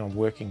planning on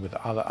working with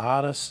other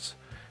artists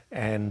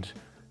and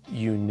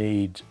you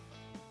need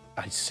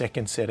a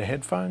second set of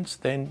headphones,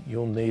 then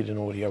you'll need an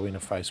audio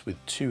interface with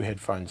 2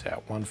 headphones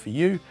out, 1 for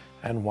you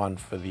and 1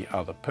 for the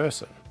other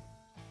person.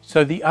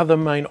 So the other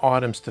main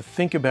items to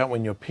think about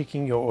when you're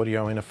picking your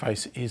audio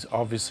interface is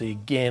obviously,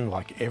 again,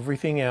 like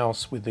everything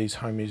else with these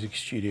home music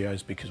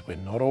studios, because we're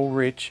not all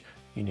rich,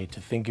 you need to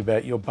think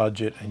about your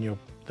budget and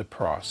the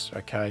price,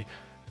 okay?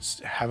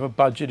 Have a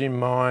budget in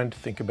mind,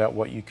 think about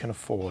what you can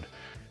afford.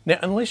 Now,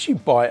 unless you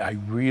buy a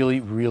really,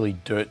 really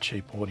dirt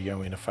cheap audio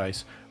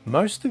interface,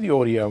 Most of the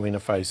audio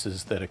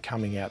interfaces that are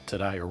coming out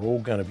today are all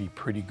going to be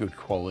pretty good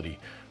quality.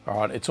 All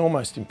right, it's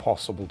almost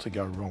impossible to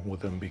go wrong with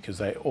them because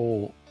they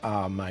all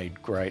are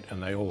made great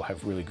and they all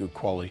have really good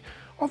quality.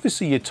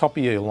 Obviously your top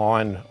of your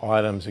line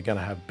items are going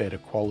to have better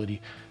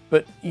quality,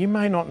 but you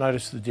may not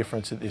notice the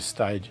difference at this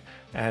stage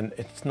and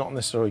it's not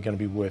necessarily going to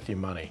be worth your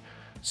money.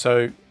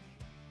 So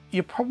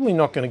you're probably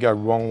not going to go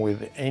wrong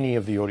with any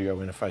of the audio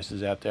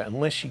interfaces out there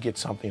unless you get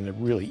something that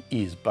really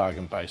is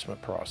bargain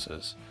basement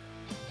prices.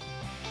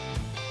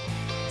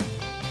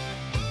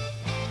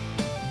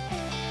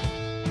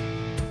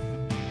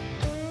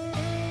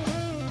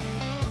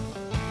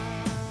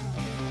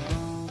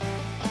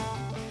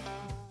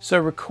 So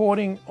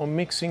recording or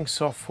mixing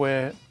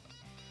software,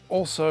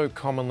 also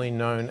commonly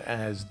known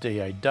as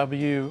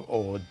DAW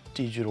or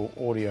Digital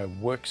Audio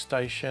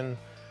Workstation,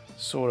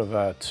 sort of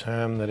a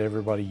term that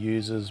everybody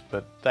uses,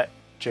 but that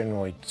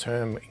generally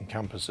term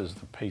encompasses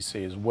the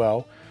PC as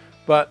well.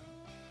 But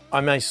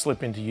I may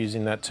slip into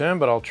using that term,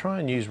 but I'll try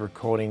and use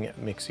recording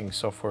mixing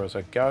software as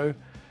I go.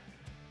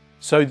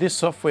 So this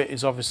software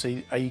is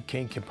obviously a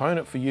key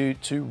component for you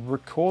to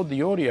record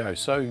the audio.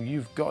 So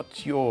you've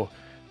got your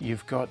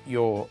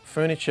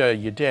furniture,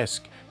 your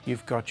desk,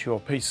 you've got your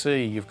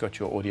PC, you've got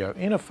your audio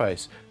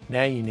interface.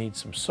 Now you need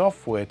some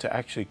software to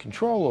actually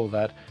control all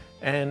that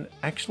and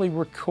actually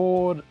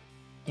record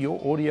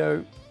your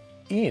audio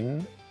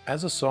in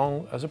as a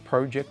song, as a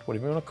project,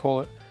 whatever you want to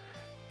call it,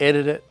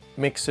 edit it,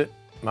 mix it,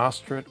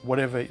 master it,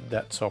 whatever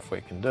that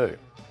software can do.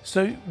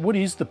 So what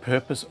is the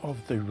purpose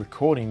of the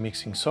recording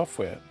mixing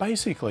software?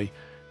 Basically,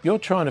 you're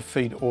trying to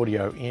feed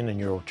audio in and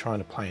you're trying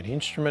to play an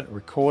instrument,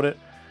 record it.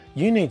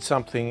 You need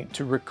something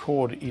to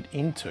record it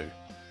into.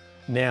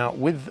 Now,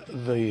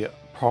 with the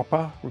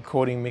proper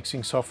recording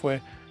mixing software,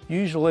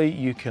 usually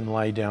you can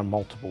lay down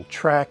multiple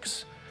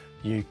tracks.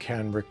 You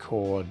can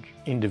record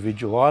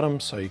individual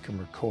items, so you can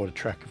record a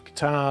track of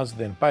guitars,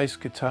 then bass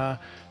guitar,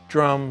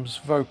 drums,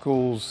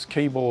 vocals,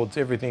 keyboards,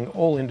 everything,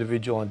 all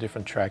individual on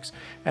different tracks,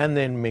 and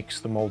then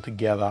mix them all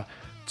together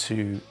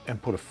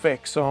and put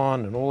effects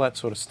on and all that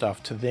sort of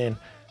stuff to then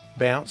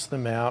bounce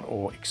them out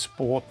or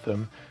export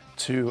them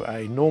to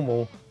a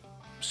normal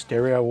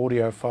stereo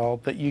audio file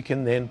that you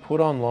can then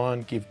put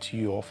online, give to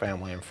your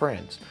family and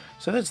friends.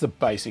 So that's the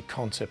basic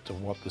concept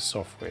of what the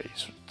software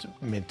is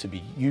meant to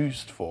be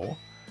used for.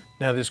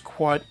 Now there's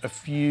quite a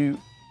few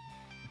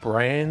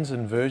brands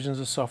and versions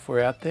of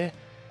software out there.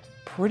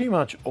 Pretty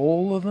much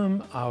all of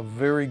them are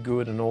very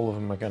good and all of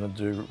them are going to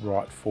do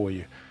right for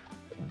you.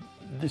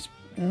 There's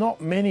not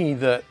many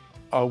that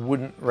I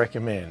wouldn't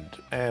recommend,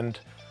 and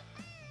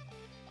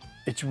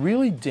it's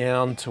really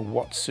down to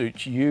what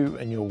suits you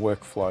and your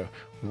workflow,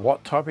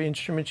 what type of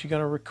instruments you're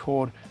going to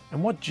record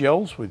and what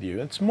gels with you.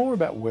 It's more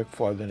about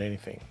workflow than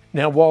anything.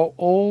 Now, while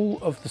all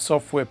of the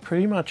software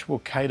pretty much will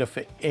cater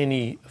for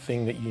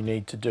anything that you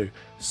need to do,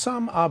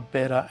 some are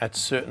better at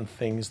certain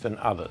things than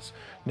others.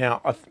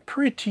 Now, I'm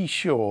pretty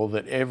sure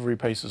that every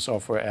piece of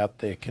software out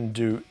there can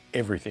do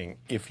everything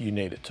if you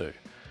need it to.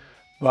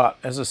 But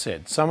as I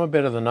said, some are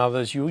better than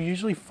others. You'll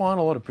usually find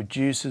a lot of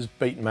producers,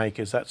 beat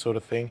makers, that sort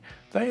of thing.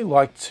 They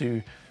like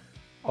to,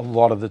 a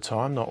lot of the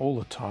time, not all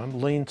the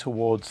time, lean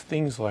towards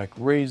things like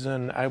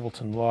Reason,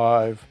 Ableton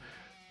Live,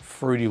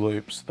 Fruity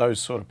Loops, those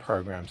sort of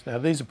programs. Now,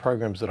 these are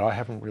programs that I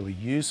haven't really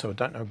used, so I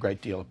don't know a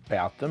great deal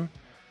about them,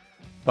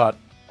 but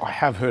I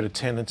have heard a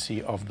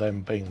tendency of them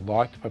being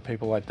liked by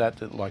people like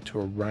that like to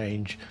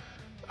arrange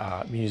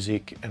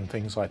music and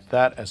things like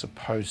that, as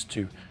opposed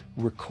to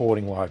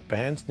recording live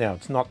bands. Now,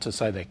 it's not to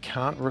say they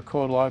can't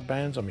record live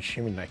bands. I'm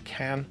assuming they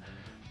can,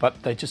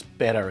 but they're just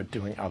better at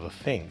doing other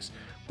things.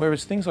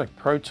 Whereas things like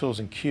Pro Tools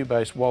and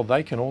Cubase, while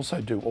they can also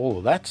do all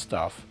of that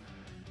stuff,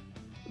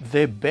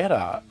 they're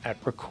better at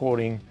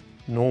recording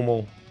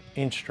normal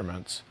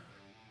instruments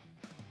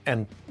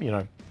and, you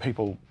know,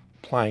 people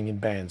playing in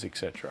bands,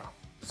 etc.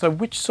 So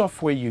which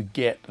software you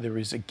get, there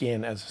is,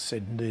 again, as I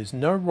said, there's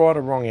no right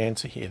or wrong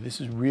answer here.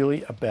 This is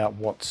really about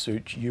what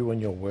suits you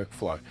and your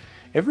workflow.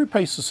 Every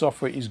piece of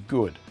software is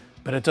good,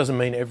 but it doesn't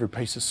mean every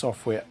piece of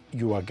software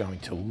you are going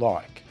to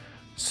like.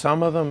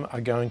 Some of them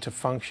are going to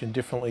function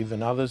differently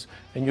than others,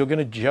 and you're going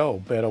to gel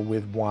better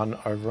with one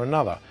over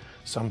another.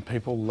 Some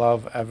people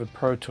love Avid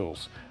Pro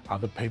Tools.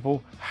 Other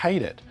people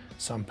hate it.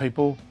 Some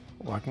people,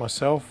 like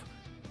myself,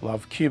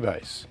 love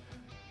Cubase.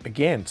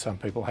 Again, some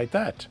people hate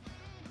that.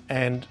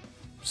 And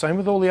same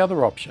with all the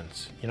other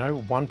options. You know,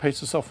 one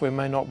piece of software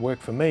may not work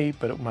for me,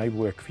 but it may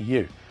work for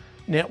you.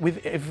 Now,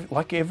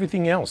 like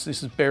everything else,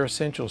 this is Bare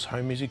Essentials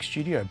Home Music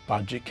Studio.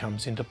 Budget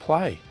comes into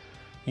play.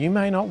 You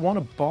may not want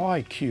to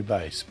buy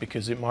Cubase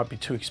because it might be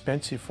too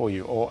expensive for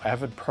you, or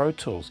Avid Pro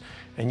Tools,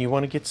 and you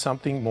want to get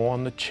something more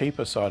on the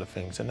cheaper side of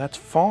things, and that's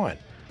fine,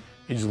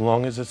 as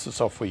long as it's the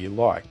software you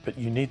like. But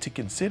you need to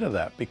consider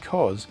that,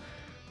 because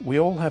we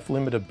all have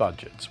limited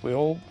budgets.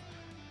 We're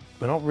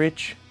not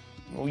rich.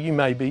 Well, you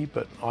may be,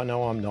 but I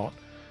know I'm not,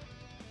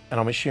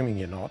 and I'm assuming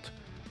you're not.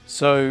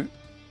 So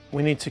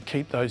we need to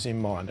keep those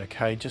in mind,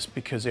 okay? Just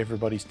because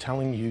everybody's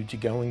telling you to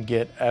go and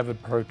get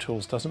Avid Pro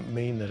Tools doesn't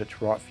mean that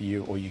it's right for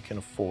you or you can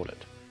afford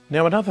it.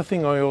 Now, another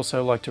thing I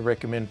also like to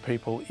recommend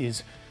people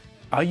is,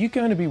 are you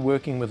going to be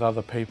working with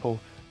other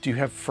people? Do you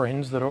have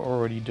friends that are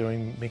already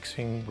doing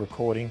mixing,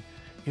 recording?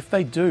 If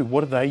they do,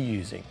 what are they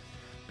using?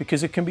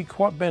 Because it can be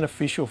quite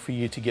beneficial for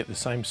you to get the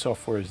same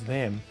software as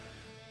them,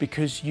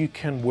 because you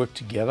can work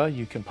together,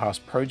 you can pass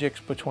projects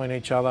between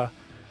each other,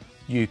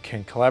 you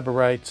can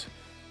collaborate,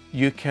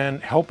 you can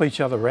help each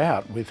other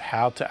out with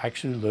how to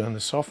actually learn the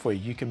software.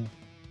 You can,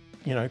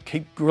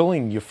 keep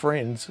grilling your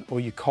friends or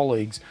your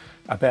colleagues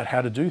about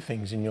how to do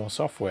things in your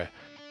software.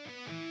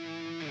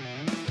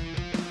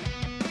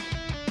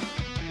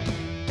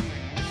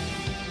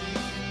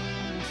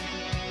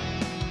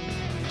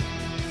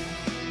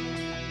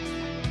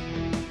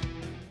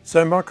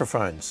 So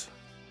microphones.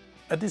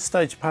 At this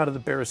stage, part of the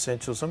Bare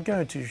Essentials, I'm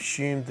going to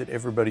assume that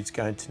everybody's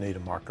going to need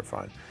a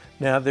microphone.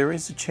 Now, there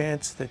is a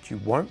chance that you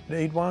won't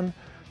need one.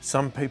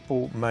 Some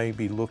people may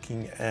be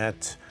looking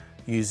at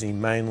using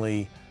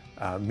mainly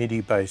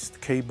MIDI-based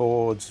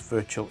keyboards,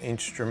 virtual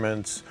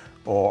instruments,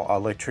 or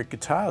electric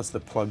guitars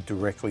that plug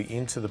directly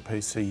into the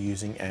PC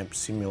using amp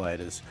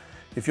simulators.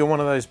 If you're one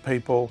of those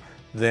people,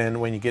 then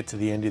when you get to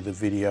the end of the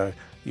video,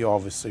 you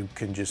obviously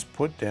can just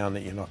put down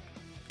that you're not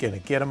going to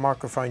get a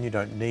microphone, you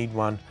don't need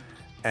one,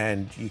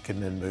 and you can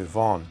then move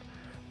on.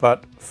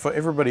 But for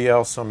everybody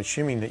else, I'm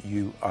assuming that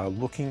you are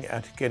looking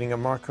at getting a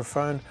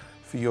microphone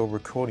for your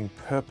recording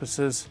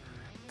purposes.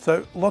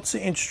 So lots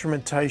of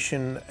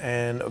instrumentation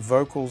and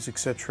vocals,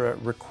 etc.,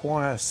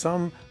 require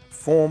some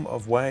form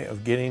of way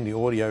of getting the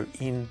audio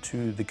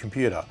into the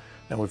computer.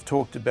 Now, we've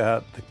talked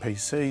about the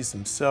PCs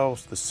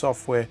themselves, the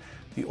software,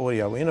 the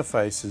audio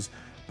interfaces,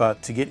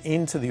 but to get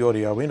into the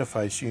audio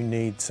interface, you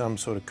need some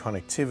sort of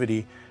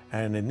connectivity,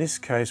 and in this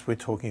case, we're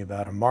talking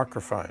about a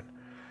microphone.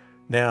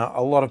 Now,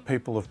 a lot of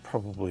people have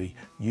probably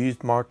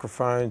used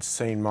microphones,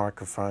 seen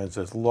microphones.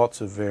 There's lots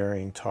of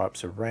varying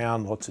types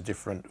around, lots of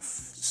different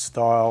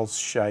styles,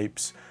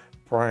 shapes,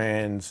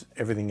 brands,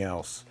 everything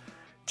else.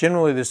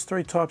 Generally, there's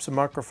 3 types of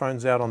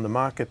microphones out on the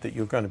market that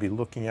you're going to be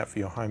looking at for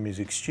your home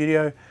music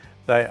studio.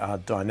 They are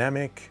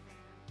dynamic,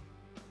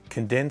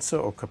 condenser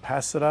or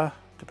capacitor,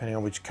 depending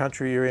on which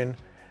country you're in,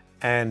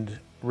 and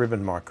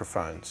ribbon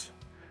microphones.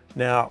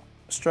 Now,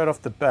 straight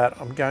off the bat,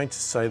 I'm going to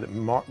say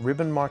that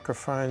ribbon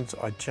microphones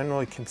I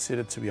generally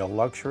consider to be a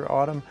luxury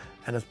item,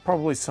 and it's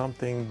probably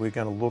something we're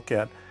going to look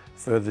at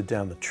further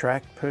down the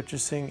track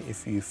purchasing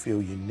if you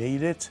feel you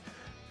need it.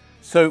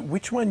 So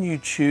which one you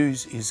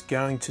choose is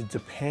going to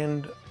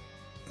depend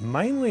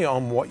mainly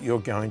on what you're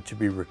going to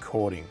be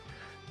recording.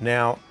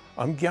 Now,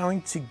 I'm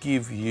going to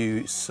give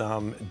you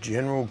some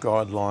general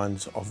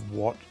guidelines of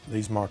what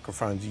these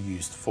microphones are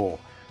used for,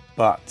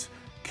 but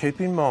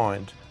keep in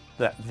mind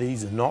that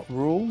these are not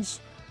rules,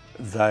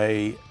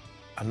 they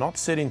are not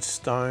set in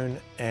stone,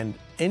 and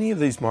any of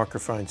these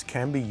microphones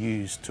can be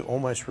used to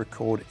almost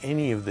record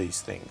any of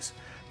these things.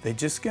 They're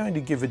just going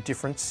to give a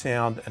different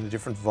sound and a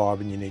different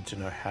vibe, and you need to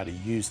know how to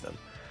use them.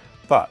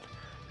 But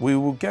we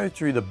will go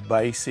through the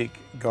basic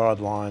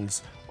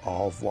guidelines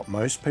of what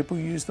most people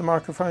use the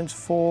microphones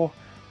for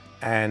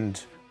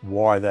and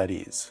why that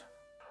is.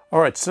 All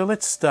right, so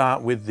let's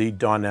start with the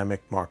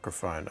dynamic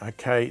microphone.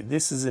 Okay,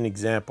 this is an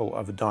example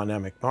of a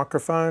dynamic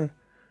microphone.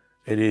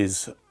 It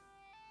is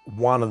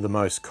one of the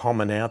most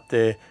common out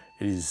there.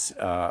 It is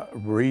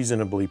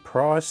reasonably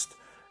priced,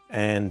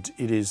 and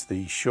it is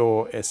the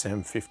Shure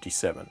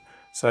SM57.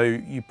 So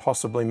you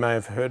possibly may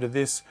have heard of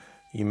this.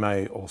 You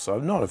may also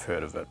not have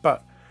heard of it,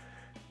 but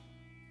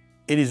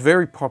it is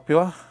very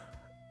popular,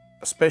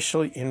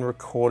 especially in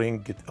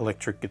recording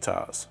electric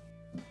guitars.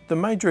 The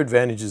major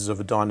advantages of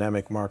a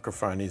dynamic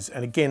microphone is,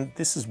 and again,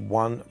 this is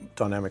one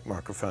dynamic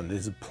microphone.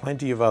 There's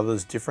plenty of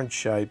others, different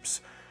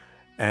shapes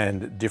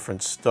and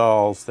different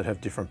styles that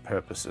have different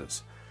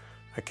purposes.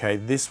 Okay,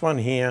 this one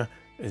here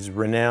is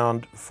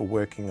renowned for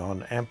working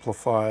on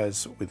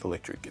amplifiers with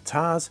electric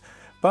guitars,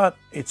 but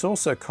it's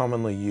also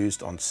commonly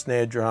used on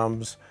snare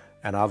drums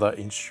and other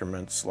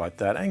instruments like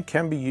that, and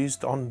can be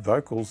used on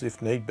vocals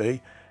if need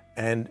be,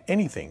 and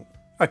anything.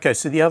 Okay,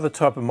 so the other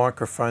type of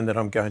microphone that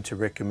I'm going to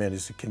recommend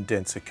is a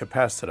condenser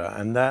capacitor,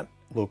 and that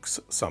looks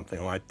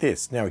something like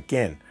this. Now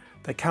again,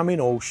 they come in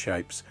all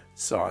shapes,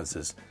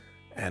 sizes,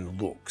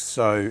 and looks,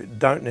 so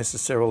don't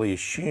necessarily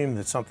assume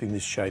that something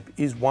this shape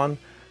is one.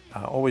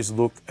 Always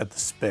look at the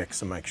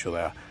specs and make sure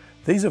they are.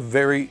 These are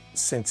very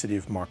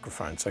sensitive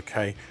microphones,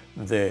 okay?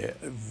 They're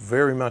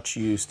very much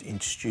used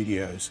in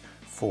studios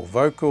for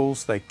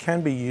vocals. They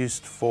can be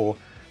used for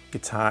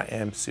guitar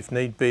amps if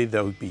need be.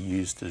 They would be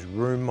used as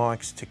room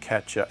mics to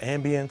capture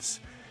ambience.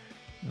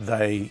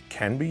 They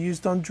can be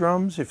used on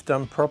drums if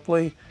done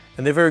properly,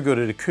 and they're very good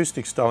at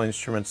acoustic style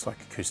instruments like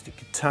acoustic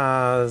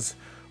guitars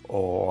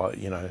or,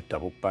 you know,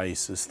 double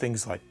basses,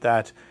 things like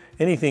that.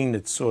 Anything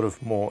that's sort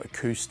of more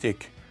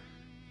acoustic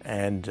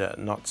and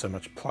not so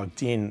much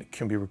plugged in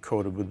can be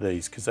recorded with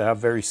these, because they are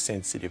very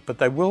sensitive, but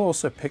they will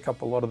also pick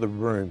up a lot of the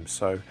room,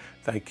 so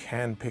they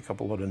can pick up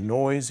a lot of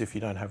noise if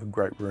you don't have a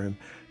great room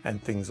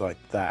and things like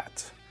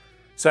that.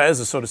 So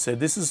as I sort of said,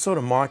 this is a sort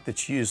of mic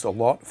that's used a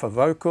lot for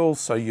vocals.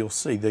 So you'll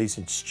see these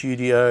in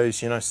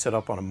studios, you know, set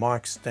up on a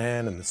mic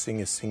stand and the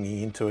singer's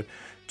singing into it.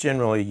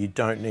 Generally, you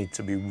don't need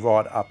to be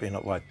right up in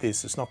it like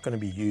this. It's not going to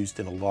be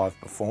used in a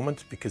live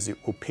performance because it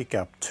will pick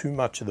up too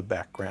much of the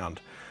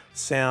background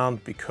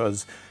sound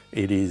because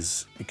it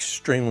is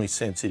extremely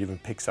sensitive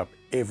and picks up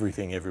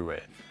everything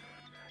everywhere.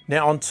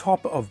 Now, on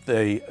top of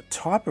the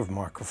type of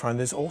microphone,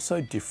 there's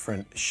also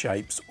different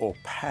shapes or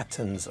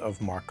patterns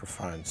of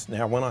microphones.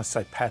 Now, when I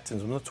say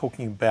patterns, I'm not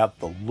talking about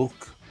the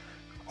look.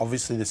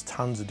 Obviously, there's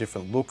tons of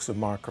different looks of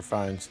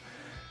microphones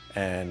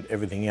and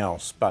everything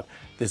else, but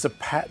there's a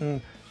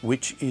pattern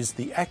which is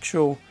the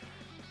actual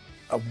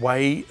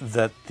way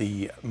that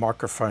the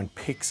microphone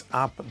picks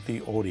up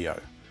the audio.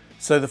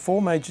 So the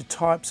four major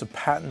types of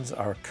patterns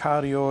are a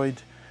cardioid,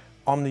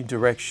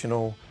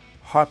 omnidirectional,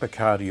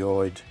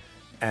 hypercardioid,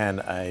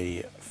 and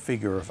a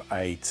figure of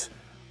 8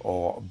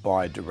 or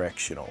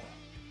bidirectional.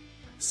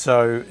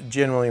 So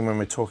generally when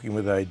we're talking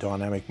with a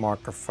dynamic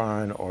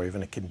microphone or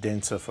even a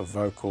condenser for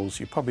vocals,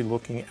 you're probably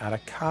looking at a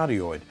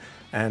cardioid.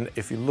 And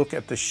if you look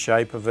at the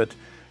shape of it,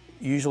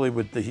 usually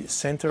with the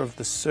center of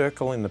the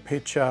circle in the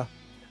picture,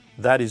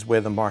 that is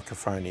where the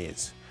microphone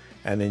is.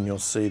 And then you'll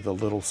see the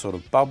little sort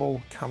of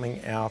bubble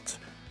coming out,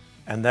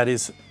 and that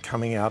is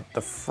coming out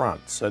the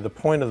front. So the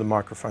point of the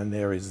microphone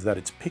there is that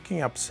it's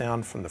picking up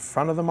sound from the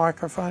front of the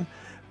microphone,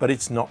 but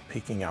it's not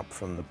picking up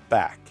from the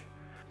back.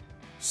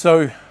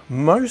 So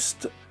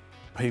most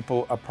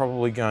people are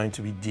probably going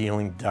to be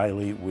dealing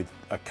daily with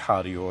a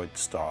cardioid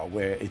style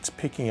where it's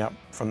picking up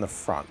from the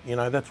front. You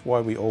know, that's why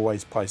we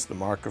always place the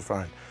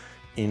microphone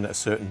in a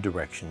certain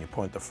direction. You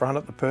point the front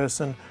at the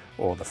person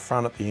or the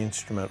front at the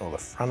instrument or the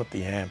front at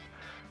the amp,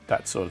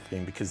 that sort of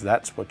thing, because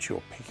that's what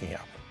you're picking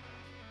up.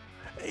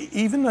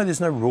 Even though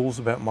there's no rules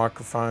about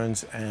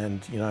microphones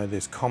and, you know,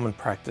 there's common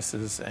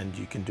practices and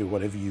you can do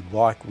whatever you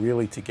like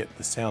really to get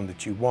the sound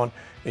that you want,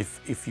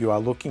 if you are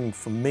looking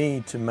for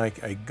me to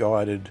make a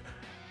guided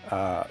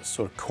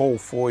sort of call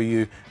for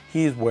you,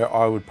 here's where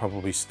I would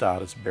probably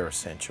start as bare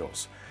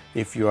essentials.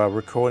 If you are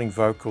recording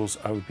vocals,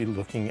 I would be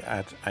looking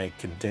at a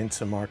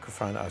condenser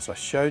microphone as I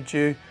showed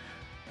you,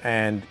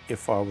 and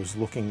if I was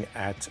looking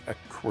at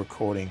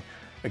recording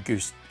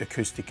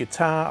acoustic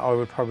guitar, I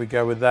would probably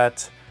go with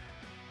that.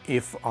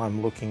 If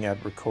I'm looking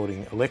at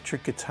recording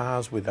electric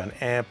guitars with an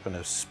amp and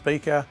a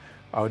speaker,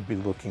 I would be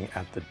looking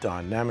at the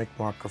dynamic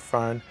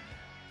microphone.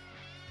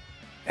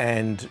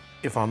 And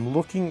if I'm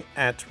looking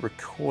at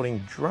recording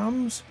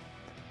drums,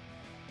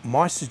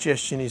 my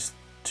suggestion is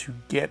to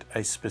get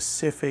a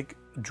specific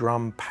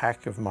drum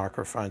pack of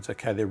microphones.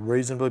 Okay, they're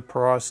reasonably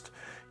priced.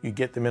 You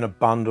get them in a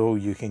bundle.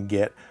 You can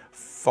get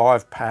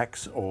 5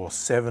 packs or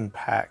 7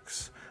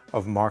 packs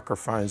of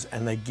microphones,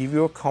 and they give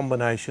you a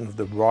combination of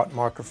the right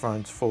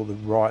microphones for the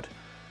right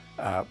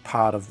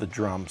part of the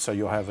drum. So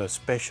you'll have a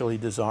specially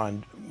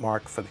designed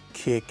mic for the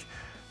kick,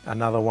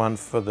 another one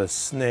for the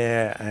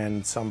snare,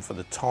 and some for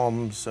the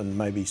toms, and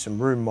maybe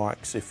some room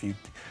mics if you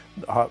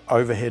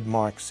overhead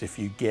mics if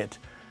you get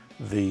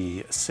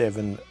the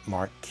 7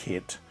 mic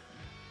kit.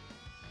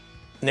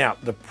 Now,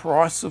 the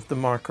price of the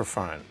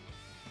microphone.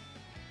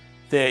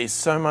 There is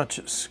so much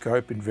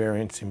scope and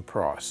variance in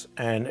price,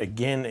 and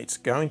again, it's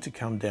going to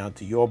come down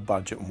to your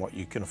budget and what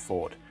you can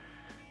afford.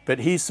 But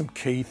here's some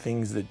key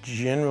things that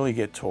generally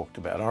get talked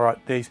about. All right,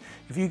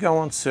 if you go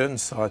on certain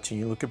sites and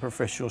you look at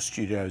professional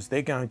studios,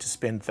 they're going to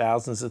spend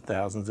thousands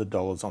of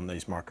dollars on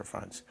these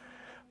microphones.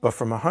 But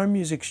from a home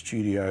music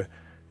studio,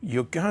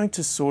 you're going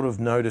to sort of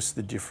notice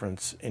the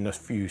difference in a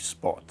few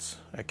spots,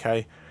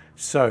 okay?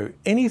 So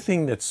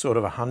anything that's sort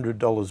of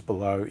 $100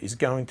 below is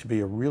going to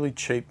be a really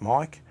cheap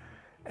mic.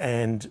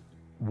 And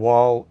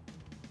while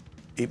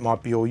it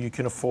might be all you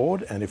can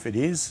afford, and if it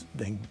is,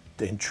 then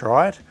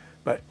try it,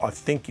 but I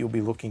think you'll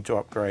be looking to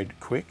upgrade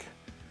quick.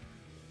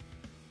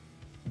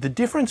 The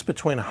difference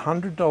between a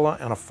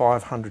 $100 and a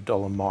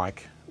 $500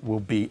 mic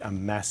will be a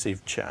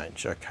massive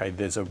change, okay?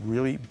 There's a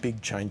really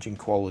big change in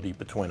quality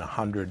between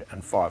 100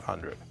 and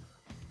 500.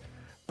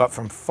 But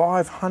from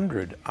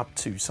 500 up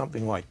to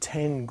something like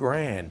 10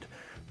 grand,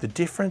 the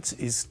difference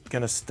is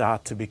going to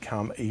start to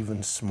become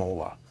even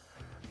smaller.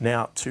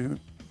 Now, to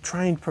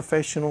trained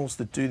professionals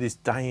that do this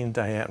day in,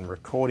 day out and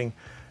recording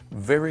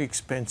very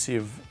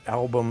expensive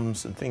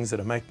albums and things that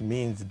are making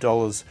millions of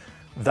dollars,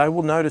 they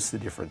will notice the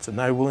difference and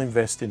they will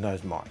invest in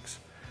those mics.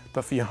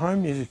 But for your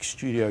home music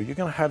studio, you're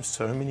going to have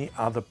so many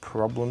other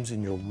problems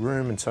in your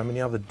room and so many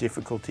other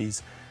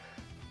difficulties.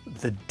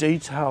 The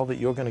detail that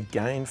you're going to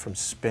gain from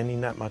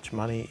spending that much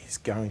money is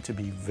going to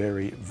be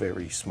very,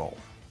 very small.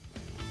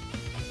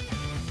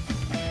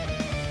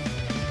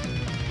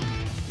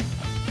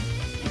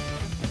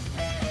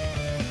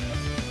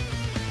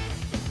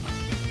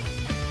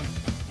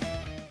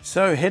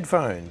 So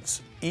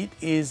headphones, it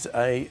is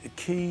a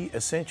key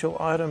essential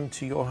item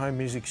to your home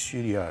music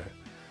studio.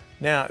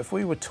 Now, if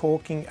we were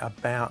talking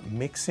about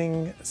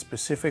mixing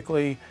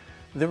specifically,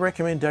 the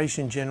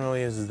recommendation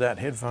generally is that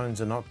headphones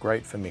are not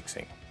great for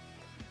mixing.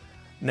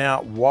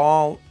 Now,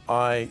 while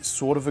I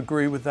sort of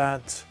agree with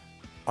that,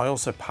 I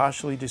also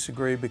partially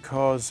disagree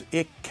because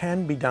it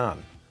can be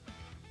done.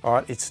 All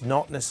right, it's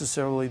not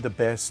necessarily the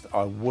best,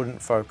 I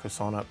wouldn't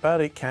focus on it, but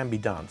it can be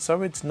done.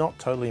 So it's not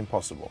totally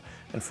impossible.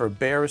 And for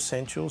bare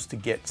essentials to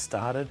get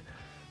started,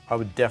 I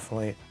would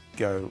definitely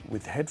go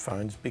with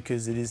headphones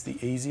because it is the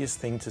easiest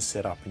thing to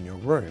set up in your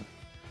room.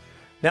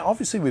 Now,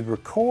 obviously with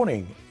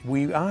recording,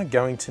 we are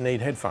going to need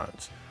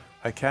headphones,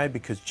 okay?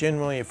 Because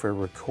generally if we're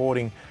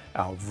recording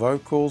our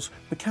vocals,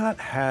 we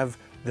can't have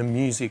the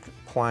music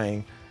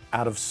playing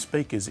out of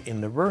speakers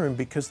in the room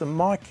because the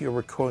mic you're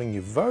recording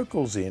your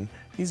vocals in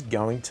is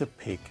going to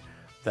pick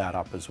that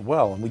up as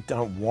well. And we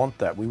don't want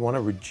that. We want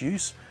to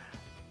reduce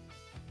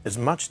as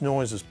much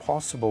noise as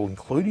possible,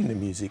 including the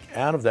music,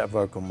 out of that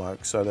vocal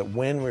mic so that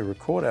when we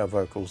record our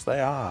vocals, they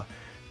are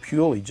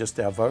purely just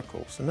our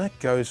vocals. And that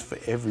goes for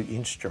every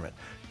instrument.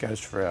 It goes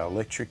for our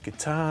electric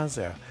guitars,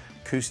 our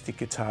acoustic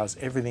guitars,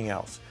 everything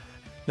else.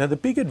 Now, the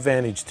big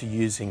advantage to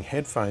using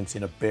headphones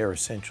in a Bare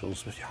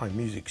Essentials home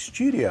music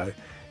studio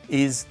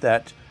is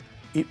that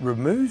it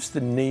removes the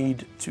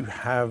need to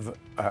have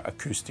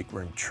acoustic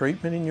room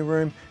treatment in your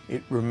room.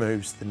 It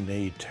removes the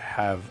need to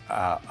have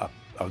a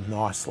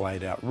nice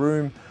laid out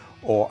room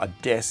or a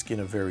desk in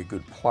a very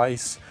good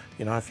place.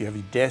 You know, if you have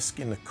your desk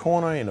in the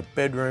corner in a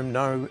bedroom,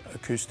 no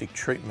acoustic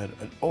treatment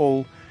at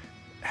all,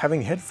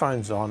 having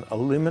headphones on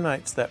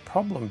eliminates that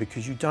problem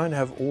because you don't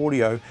have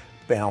audio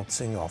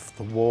bouncing off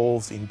the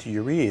walls into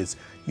your ears.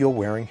 You're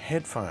wearing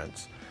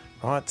headphones,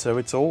 right? So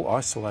it's all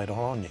isolated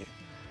on you.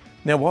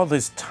 Now, while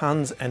there's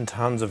tons and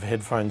tons of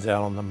headphones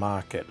out on the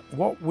market,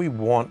 what we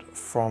want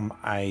from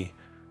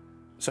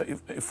so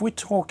if we're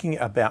talking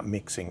about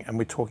mixing and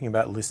we're talking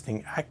about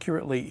listening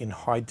accurately in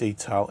high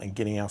detail and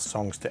getting our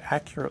songs to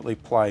accurately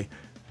play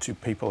to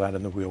people out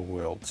in the real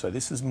world, so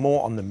this is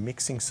more on the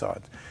mixing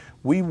side,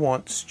 we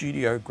want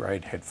studio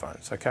grade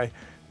headphones, okay?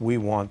 We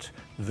want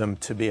them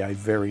to be a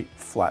very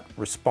flat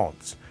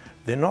response.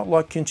 They're not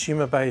like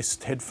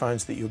consumer-based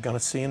headphones that you're going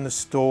to see in the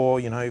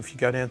store. You know, if you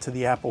go down to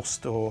the Apple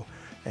store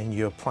and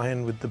you're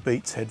playing with the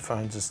Beats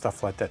headphones and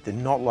stuff like that, they're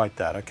not like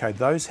that, okay?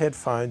 Those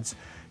headphones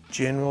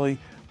generally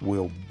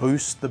will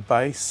boost the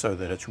bass so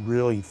that it's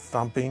really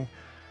thumping,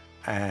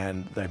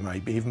 and they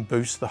maybe even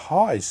boost the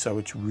highs so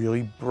it's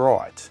really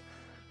bright,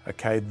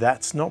 okay?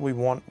 That's not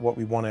what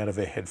we want out of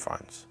our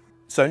headphones.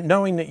 So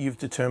knowing that you've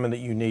determined that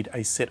you need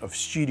a set of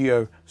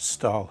studio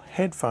style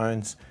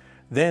headphones,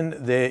 then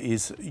there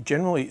is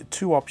generally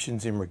two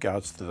options in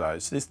regards to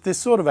those. There's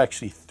sort of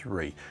actually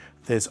three.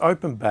 There's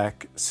open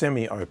back,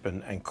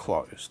 semi-open, and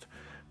closed.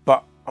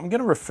 But I'm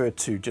going to refer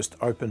to just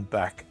open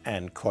back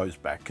and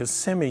closed back because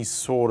semi's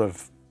sort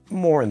of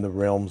more in the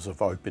realms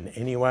of open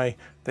anyway.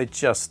 They're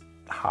just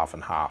half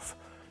and half.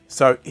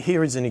 So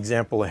here is an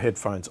example of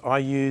headphones I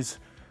use.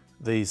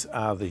 These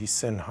are the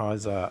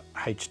Sennheiser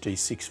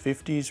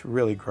HD650s,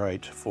 really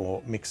great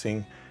for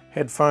mixing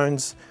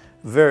headphones,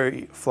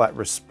 very flat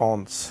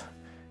response.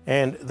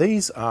 And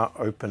these are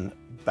open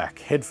back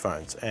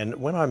headphones. And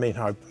when I mean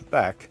open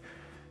back,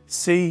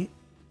 see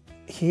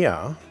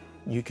here,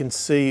 you can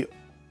see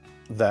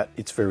that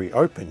it's very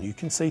open. You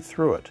can see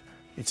through it.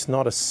 It's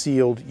not a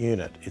sealed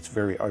unit, it's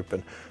very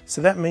open.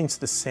 So that means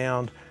the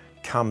sound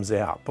comes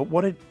out. But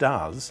what it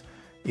does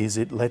is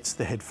it lets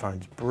the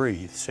headphones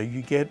breathe. So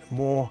you get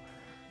more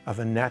of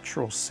a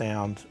natural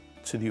sound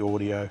to the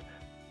audio,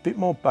 a bit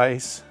more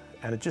bass,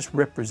 and it just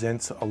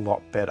represents a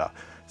lot better.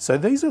 So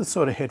these are the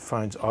sort of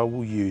headphones I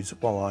will use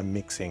while I'm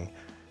mixing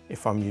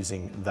if I'm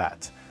using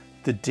that.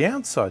 The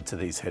downside to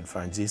these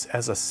headphones is,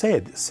 as I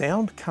said,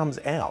 sound comes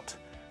out,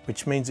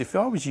 which means if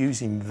I was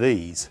using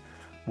these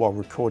while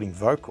recording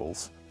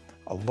vocals,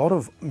 a lot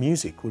of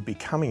music would be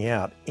coming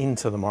out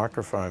into the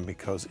microphone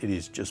because it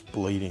is just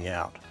bleeding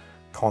out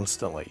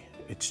constantly.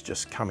 It's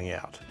just coming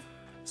out.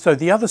 So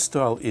the other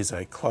style is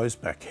a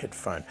closed back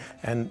headphone,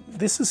 and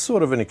this is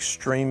sort of an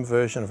extreme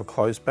version of a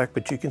closed back,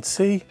 but you can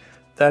see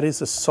that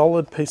is a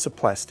solid piece of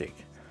plastic,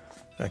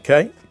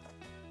 okay?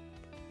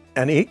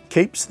 And it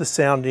keeps the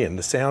sound in.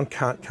 The sound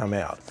can't come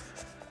out.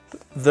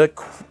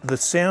 The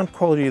sound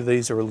quality of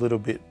these are a little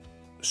bit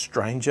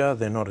stranger.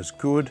 They're not as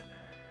good,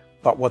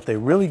 but what they're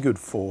really good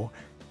for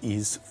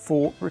is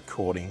for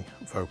recording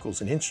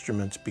vocals and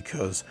instruments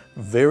because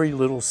very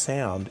little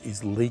sound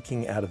is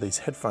leaking out of these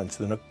headphones.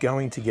 They're not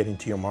going to get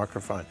into your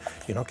microphone.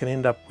 You're not going to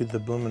end up with the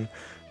blooming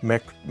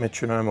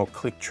metronome or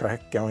click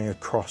track going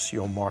across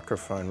your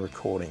microphone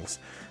recordings.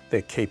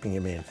 They're keeping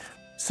them in.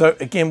 So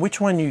again,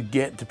 which one you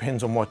get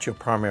depends on what you're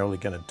primarily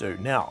going to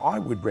do. Now, I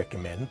would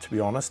recommend, to be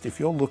honest, if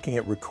you're looking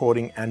at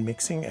recording and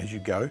mixing as you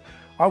go,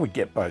 I would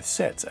get both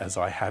sets as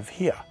I have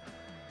here.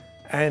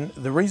 And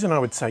the reason I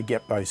would say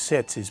get both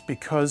sets is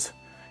because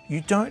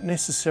you don't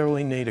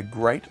necessarily need a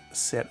great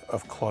set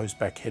of closed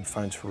back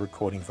headphones for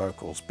recording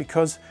vocals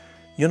because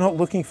you're not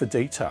looking for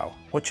detail.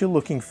 What you're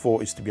looking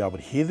for is to be able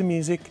to hear the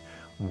music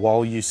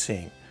while you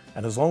sing.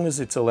 And as long as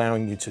it's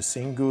allowing you to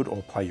sing good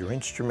or play your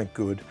instrument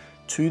good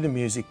to the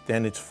music,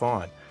 then it's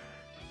fine.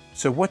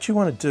 So what you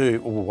want to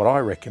do, or what I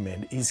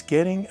recommend, is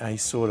getting a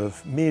sort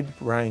of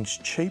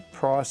mid-range cheap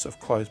price of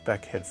closed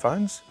back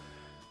headphones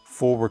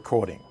for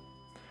recording.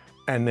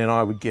 and then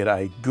I would get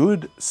a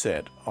good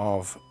set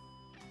of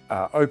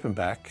open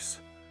backs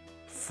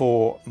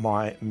for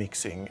my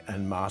mixing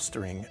and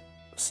mastering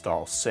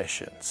style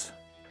sessions.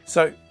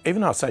 So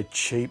even though I say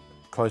cheap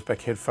closed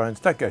back headphones,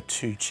 don't go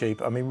too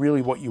cheap. I mean,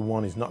 really what you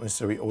want is not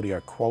necessarily audio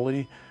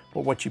quality,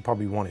 but what you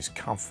probably want is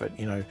comfort.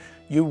 You know,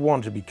 you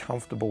want to be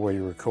comfortable where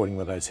you're recording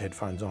with those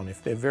headphones on.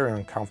 If they're very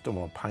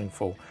uncomfortable or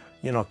painful,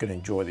 you're not going to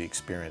enjoy the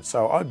experience.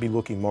 So I'd be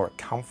looking more at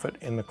comfort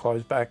in the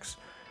closed backs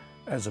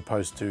as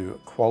opposed to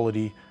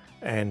quality,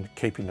 and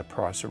keeping the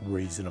price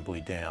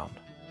reasonably down.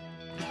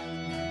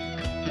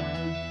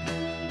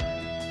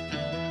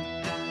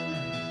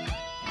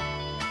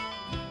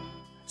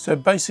 So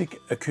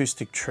basic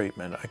acoustic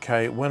treatment,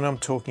 okay, when I'm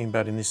talking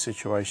about in this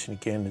situation,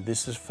 again,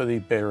 this is for the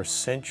bare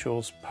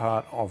essentials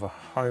part of a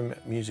home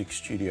music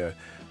studio.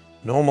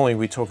 Normally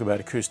we talk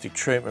about acoustic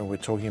treatment, we're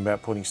talking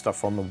about putting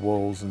stuff on the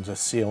walls and the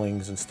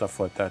ceilings and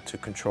stuff like that to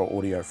control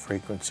audio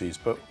frequencies.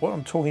 But what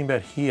I'm talking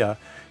about here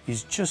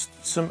is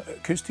just some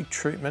acoustic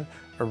treatment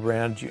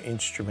around your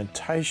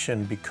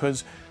instrumentation,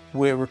 because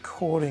we're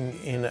recording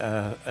in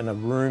a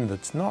room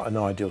that's not an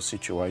ideal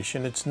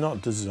situation. It's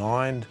not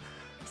designed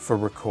for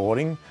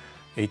recording.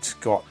 It's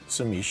got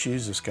some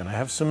issues. It's going to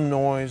have some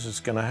noise. It's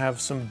going to have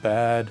some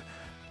bad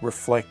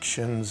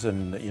reflections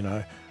and, you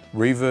know,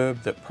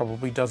 reverb that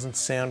probably doesn't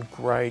sound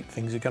great.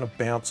 Things are going to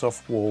bounce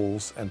off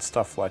walls and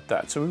stuff like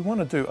that. So we want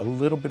to do a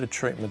little bit of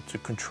treatment to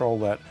control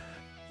that.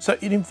 So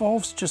it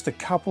involves just a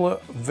couple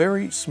of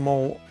very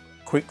small,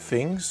 quick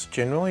things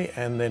generally,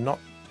 and they're not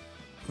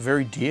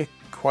very dear,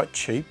 quite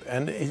cheap.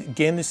 And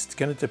again, this is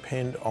going to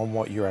depend on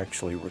what you're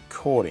actually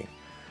recording.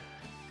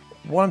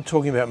 What I'm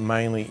talking about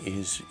mainly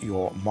is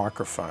your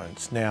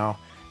microphones. Now,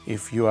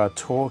 if you are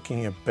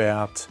talking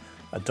about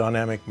a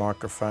dynamic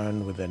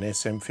microphone with an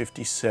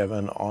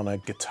SM57 on a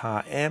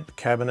guitar amp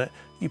cabinet,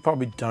 you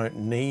probably don't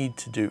need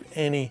to do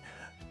any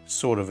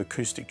sort of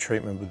acoustic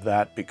treatment with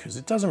that, because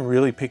it doesn't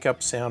really pick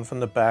up sound from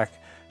the back,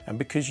 and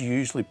because you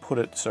usually put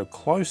it so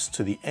close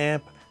to the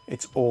amp,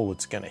 it's all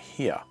it's going to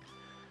hear.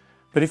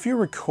 But if you're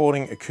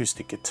recording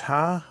acoustic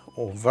guitar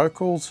or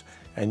vocals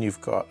and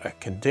you've got a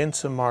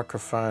condenser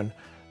microphone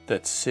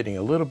that's sitting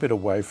a little bit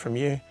away from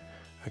you,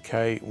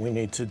 okay, we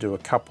need to do a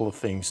couple of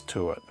things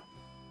to it.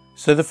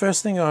 So the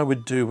first thing I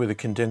would do with a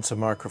condenser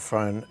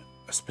microphone,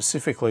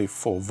 specifically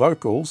for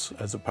vocals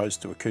as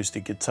opposed to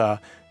acoustic guitar,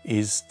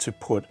 is to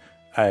put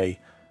a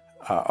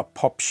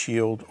pop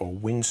shield or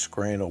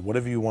windscreen or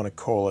whatever you want to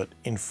call it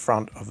in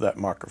front of that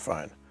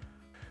microphone.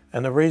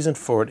 And the reason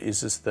for it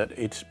is that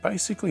it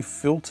basically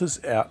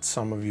filters out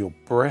some of your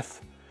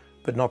breath,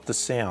 but not the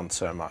sound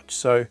so much.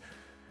 So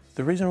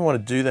the reason we want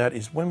to do that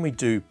is when we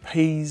do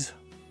P's,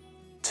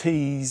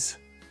 T's,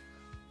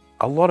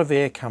 a lot of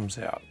air comes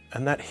out,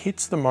 and that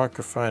hits the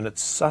microphone at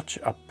such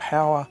a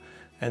power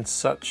and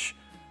such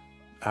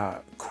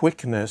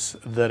quickness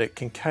that it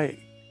can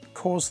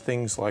cause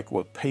things like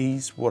what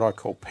I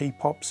call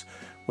P-pops,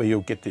 where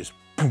you'll get this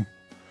boom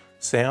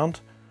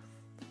sound,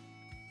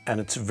 and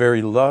it's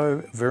very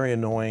low, very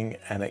annoying,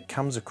 and it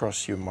comes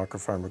across your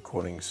microphone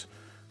recordings,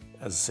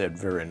 as I said,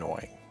 very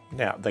annoying.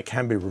 Now, they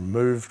can be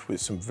removed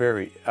with some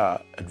very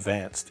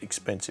advanced,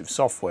 expensive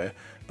software,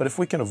 but if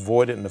we can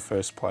avoid it in the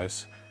first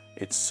place,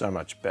 it's so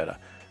much better.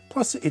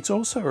 Plus, it's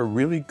also a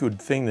really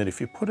good thing that if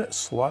you put it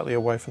slightly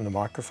away from the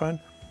microphone,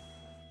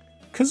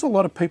 because a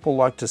lot of people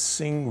like to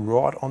sing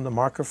right on the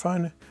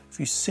microphone, if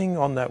you sing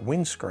on that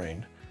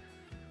windscreen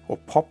or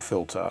pop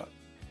filter,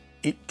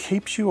 it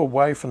keeps you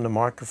away from the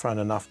microphone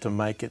enough to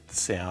make it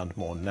sound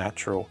more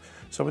natural.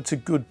 So it's a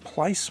good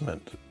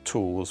placement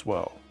tool as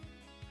well.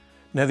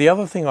 Now, the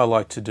other thing I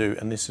like to do,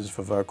 and this is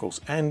for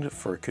vocals and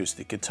for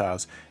acoustic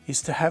guitars,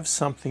 is to have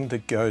something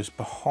that goes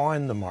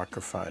behind the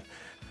microphone.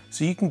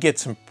 So you can get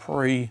some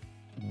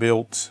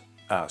pre-built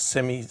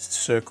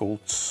semicircle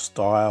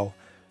style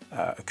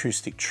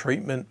acoustic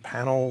treatment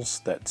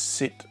panels that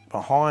sit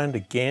behind.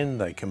 Again,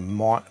 they can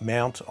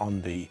mount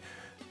on the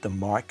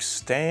mic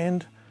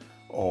stand,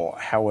 or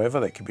however,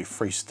 they can be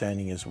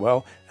freestanding as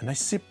well, and they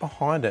sit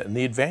behind it. And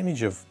the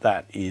advantage of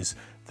that is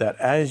that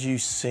as you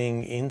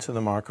sing into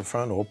the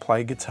microphone or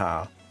play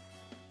guitar,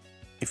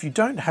 if you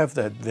don't have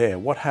that there,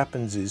 what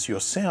happens is your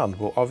sound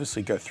will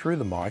obviously go through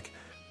the mic,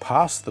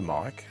 past the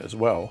mic as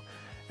well,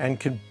 and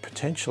can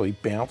potentially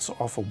bounce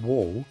off a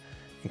wall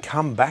and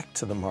come back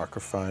to the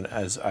microphone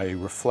as a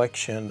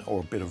reflection or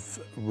a bit of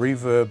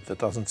reverb that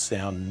doesn't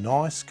sound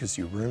nice because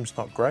your room's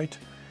not great,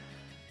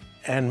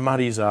 and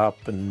muddies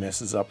up and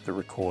messes up the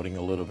recording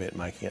a little bit,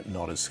 making it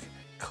not as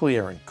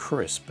clear and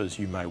crisp as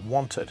you may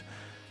want it.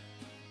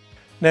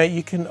 Now,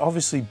 you can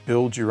obviously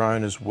build your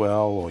own as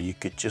well, or you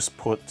could just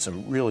put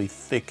some really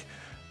thick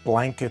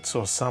blankets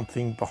or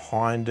something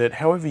behind it.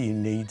 However you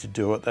need to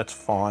do it, that's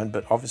fine,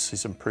 but obviously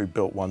some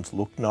pre-built ones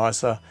look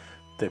nicer.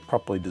 They're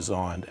properly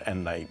designed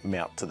and they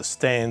mount to the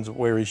stands,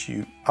 whereas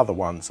other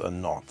ones are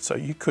not. So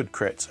you could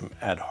create some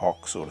ad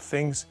hoc sort of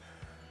things.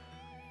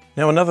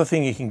 Now, another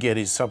thing you can get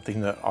is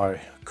something that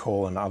I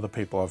call, and other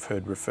people I've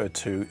heard refer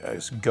to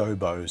as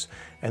gobos,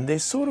 and they're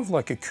sort of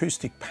like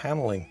acoustic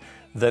paneling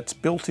that's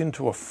built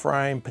into a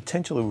frame,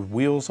 potentially with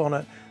wheels on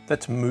it,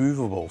 that's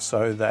movable,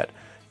 so that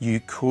you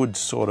could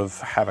sort of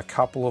have a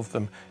couple of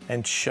them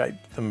and shape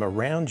them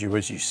around you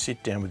as you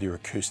sit down with your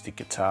acoustic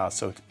guitar.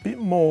 So it's a bit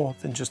more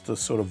than just a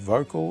sort of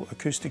vocal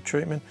acoustic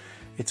treatment.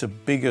 It's a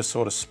bigger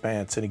sort of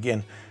stance, and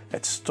again,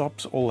 it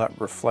stops all that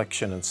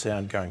reflection and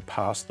sound going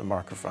past the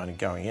microphone and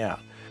going out.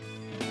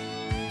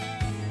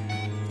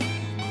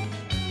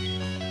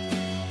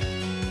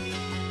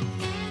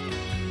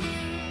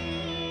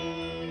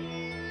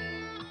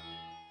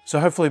 So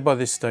hopefully by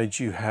this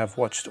stage you have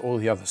watched all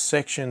the other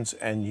sections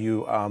and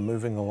you are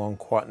moving along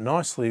quite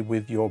nicely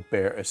with your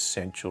Bare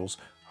Essentials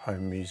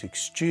home music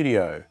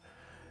studio.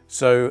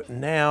 So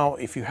now,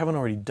 if you haven't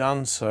already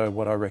done so,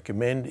 what I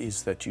recommend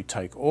is that you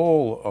take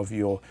all of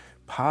your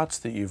parts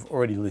that you've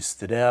already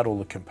listed out, all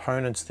the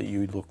components that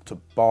you look to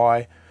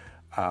buy,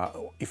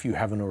 if you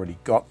haven't already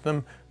got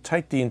them,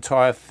 take the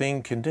entire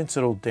thing, condense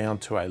it all down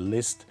to a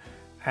list,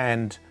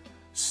 and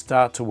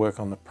start to work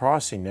on the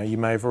pricing. Now, you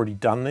may have already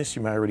done this,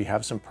 you may already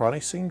have some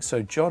pricing,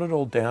 so jot it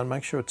all down,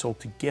 make sure it's all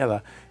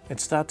together, and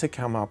start to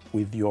come up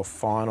with your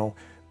final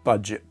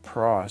budget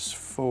price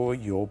for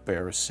your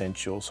Bare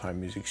Essentials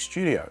home music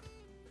studio.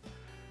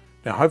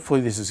 Now, hopefully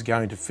this is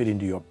going to fit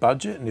into your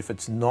budget, and if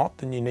it's not,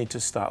 then you need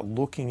to start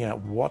looking at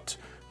what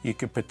you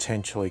could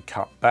potentially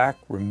cut back,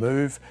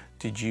 remove.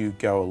 Did you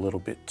go a little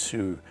bit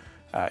too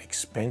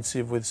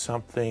expensive with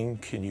something?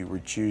 Can you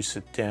reduce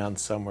it down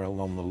somewhere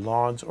along the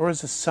lines? Or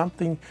is it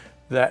something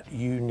that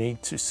you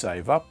need to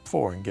save up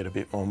for and get a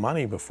bit more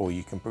money before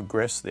you can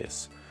progress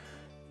this?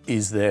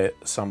 Is there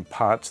some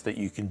parts that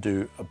you can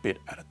do a bit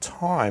at a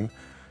time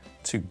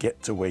to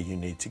get to where you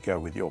need to go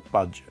with your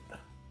budget?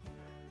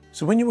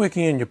 So when you're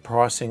working on your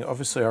pricing,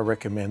 obviously I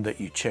recommend that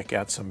you check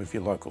out some of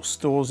your local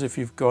stores if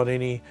you've got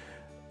any.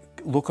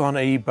 Look on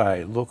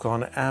eBay, look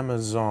on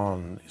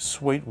Amazon,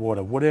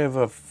 Sweetwater,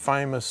 whatever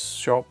famous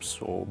shops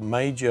or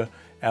major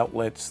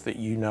outlets that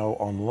you know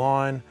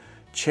online.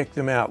 Check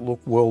them out, look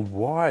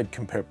worldwide,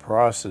 compare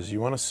prices. You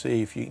want to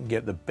see if you can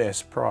get the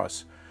best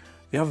price.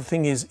 The other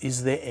thing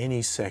is there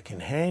any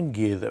second-hand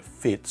gear that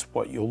fits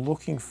what you're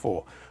looking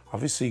for?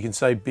 Obviously you can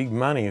save big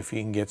money if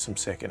you can get some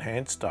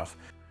second-hand stuff.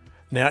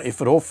 Now,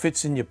 if it all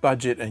fits in your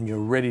budget and you're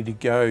ready to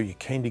go, you're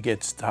keen to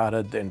get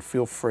started, then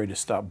feel free to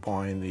start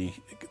buying the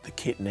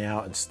kit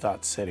now and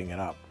start setting it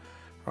up.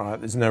 Right?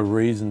 There's no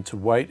reason to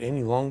wait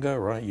any longer,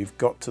 right? You've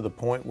got to the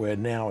point where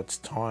now it's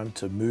time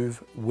to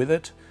move with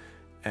it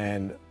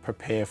and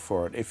prepare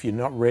for it. If you're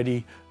not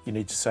ready, you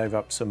need to save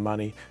up some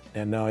money.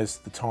 Now is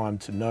the time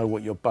to know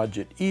what your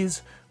budget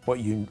is, what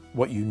you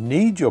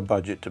need your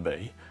budget to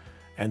be,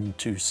 and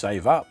to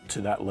save up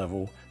to that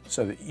level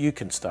so that you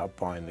can start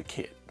buying the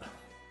kit.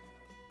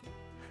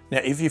 Now,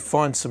 if you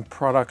find some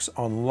products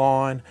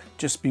online,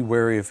 just be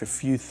wary of a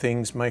few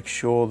things. Make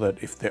sure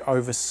that if they're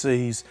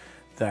overseas,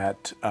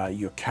 that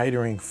you're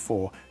catering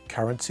for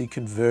currency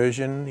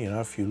conversion. You know,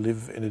 if you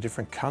live in a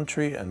different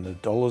country and the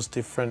dollar's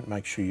different,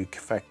 make sure you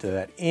factor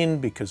that in,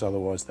 because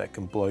otherwise that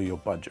can blow your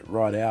budget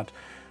right out.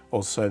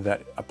 Also,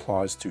 that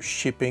applies to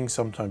shipping.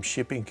 Sometimes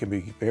shipping can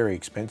be very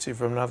expensive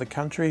from another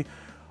country.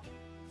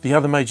 The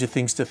other major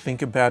things to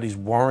think about is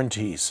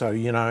warranty. So,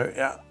 you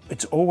know,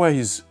 it's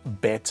always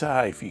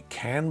better if you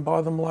can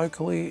buy them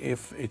locally,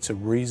 if it's a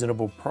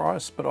reasonable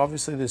price. But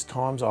obviously there's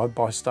times I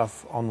buy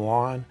stuff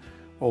online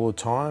all the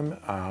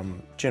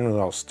time. Generally,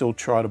 I'll still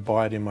try to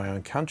buy it in my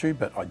own country,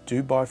 but I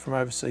do buy from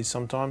overseas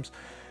sometimes.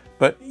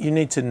 But you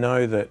need to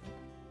know that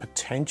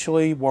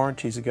potentially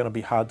warranties are going to be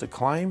hard to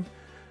claim.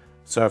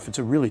 So if it's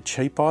a really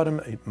cheap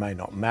item, it may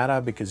not matter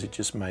because it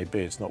just may be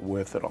it's not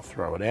worth it, I'll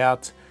throw it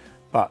out.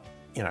 But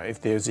you know,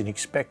 if there's an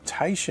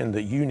expectation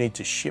that you need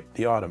to ship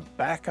the item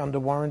back under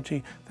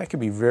warranty, that can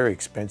be very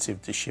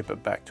expensive to ship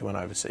it back to an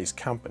overseas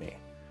company.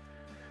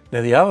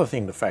 Now, the other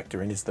thing to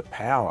factor in is the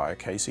power,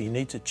 okay? So you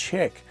need to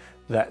check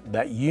that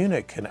that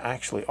unit can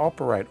actually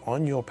operate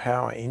on your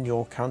power in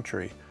your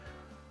country.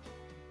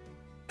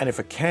 And if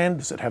it can,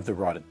 does it have the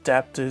right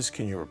adapters?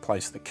 Can you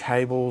replace the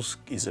cables?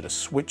 Is it a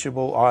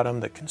switchable item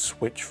that can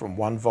switch from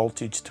one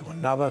voltage to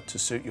another to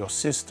suit your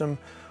system?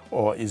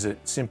 Or is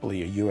it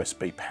simply a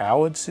USB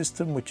powered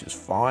system, which is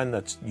fine,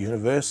 that's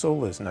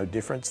universal, there's no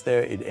difference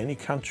there in any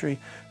country.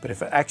 But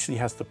if it actually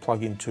has to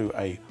plug into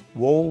a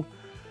wall,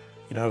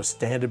 you know, a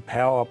standard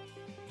power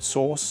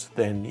source,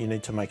 then you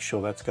need to make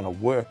sure that's going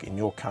to work in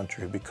your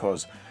country,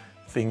 because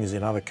things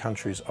in other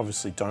countries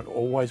obviously don't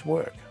always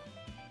work.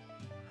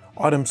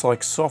 Items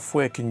like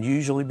software can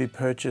usually be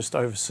purchased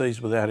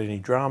overseas without any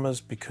dramas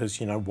because,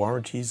 you know,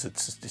 warranties,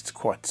 it's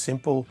quite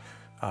simple.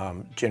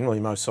 Generally,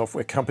 most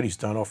software companies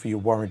don't offer you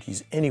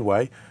warranties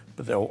anyway,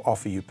 but they'll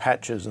offer you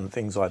patches and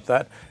things like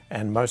that.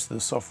 And most of the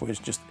software is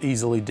just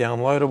easily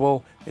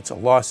downloadable. It's a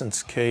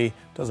license key,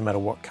 doesn't matter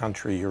what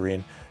country you're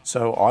in.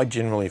 So I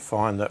generally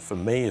find that for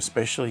me,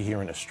 especially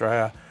here in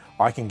Australia,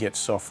 I can get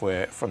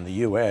software from the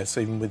US,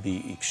 even with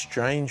the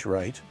exchange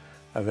rate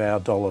of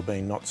our dollar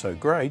being not so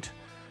great,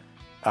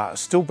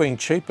 still being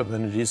cheaper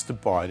than it is to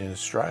buy it in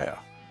Australia.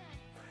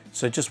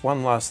 So just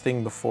one last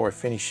thing before I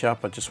finish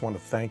up, I just want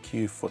to thank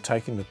you for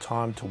taking the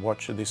time to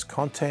watch this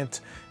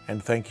content,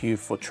 and thank you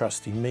for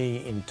trusting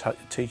me in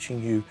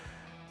teaching you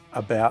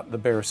about the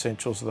bare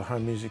essentials of the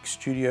home music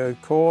studio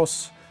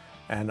course.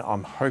 And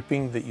I'm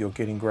hoping that you're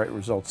getting great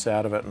results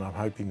out of it, and I'm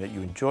hoping that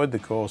you enjoyed the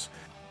course.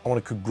 I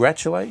want to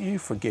congratulate you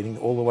for getting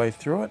all the way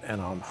through it, and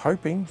I'm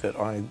hoping that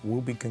I will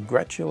be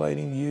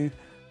congratulating you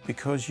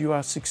because you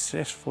are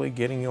successfully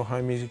getting your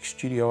home music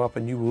studio up,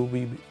 and you will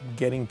be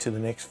getting to the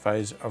next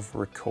phase of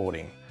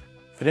recording.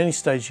 If at any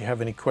stage you have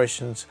any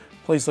questions,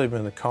 please leave them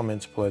in the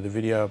comments below the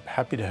video. I'm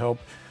happy to help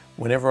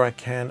whenever I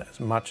can,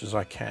 as much as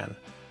I can.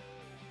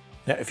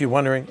 Now, if you're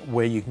wondering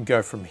where you can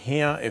go from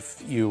here,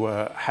 if you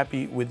are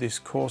happy with this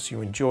course,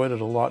 you enjoyed it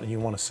a lot and you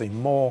want to see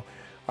more,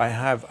 I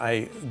have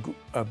a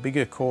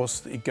bigger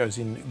course. It goes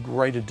in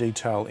greater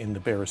detail in the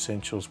bare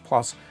essentials,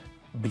 plus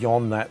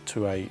beyond that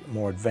to a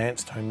more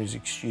advanced home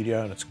music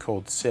studio, and it's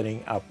called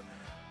Setting Up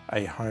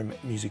a Home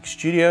Music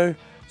Studio.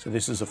 So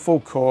this is a full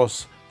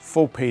course,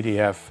 full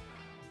PDF,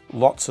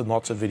 lots and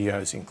lots of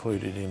videos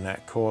included in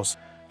that course.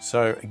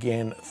 So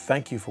again,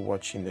 thank you for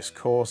watching this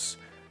course,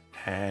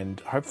 and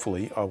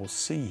hopefully I will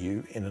see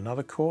you in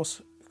another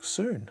course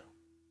soon.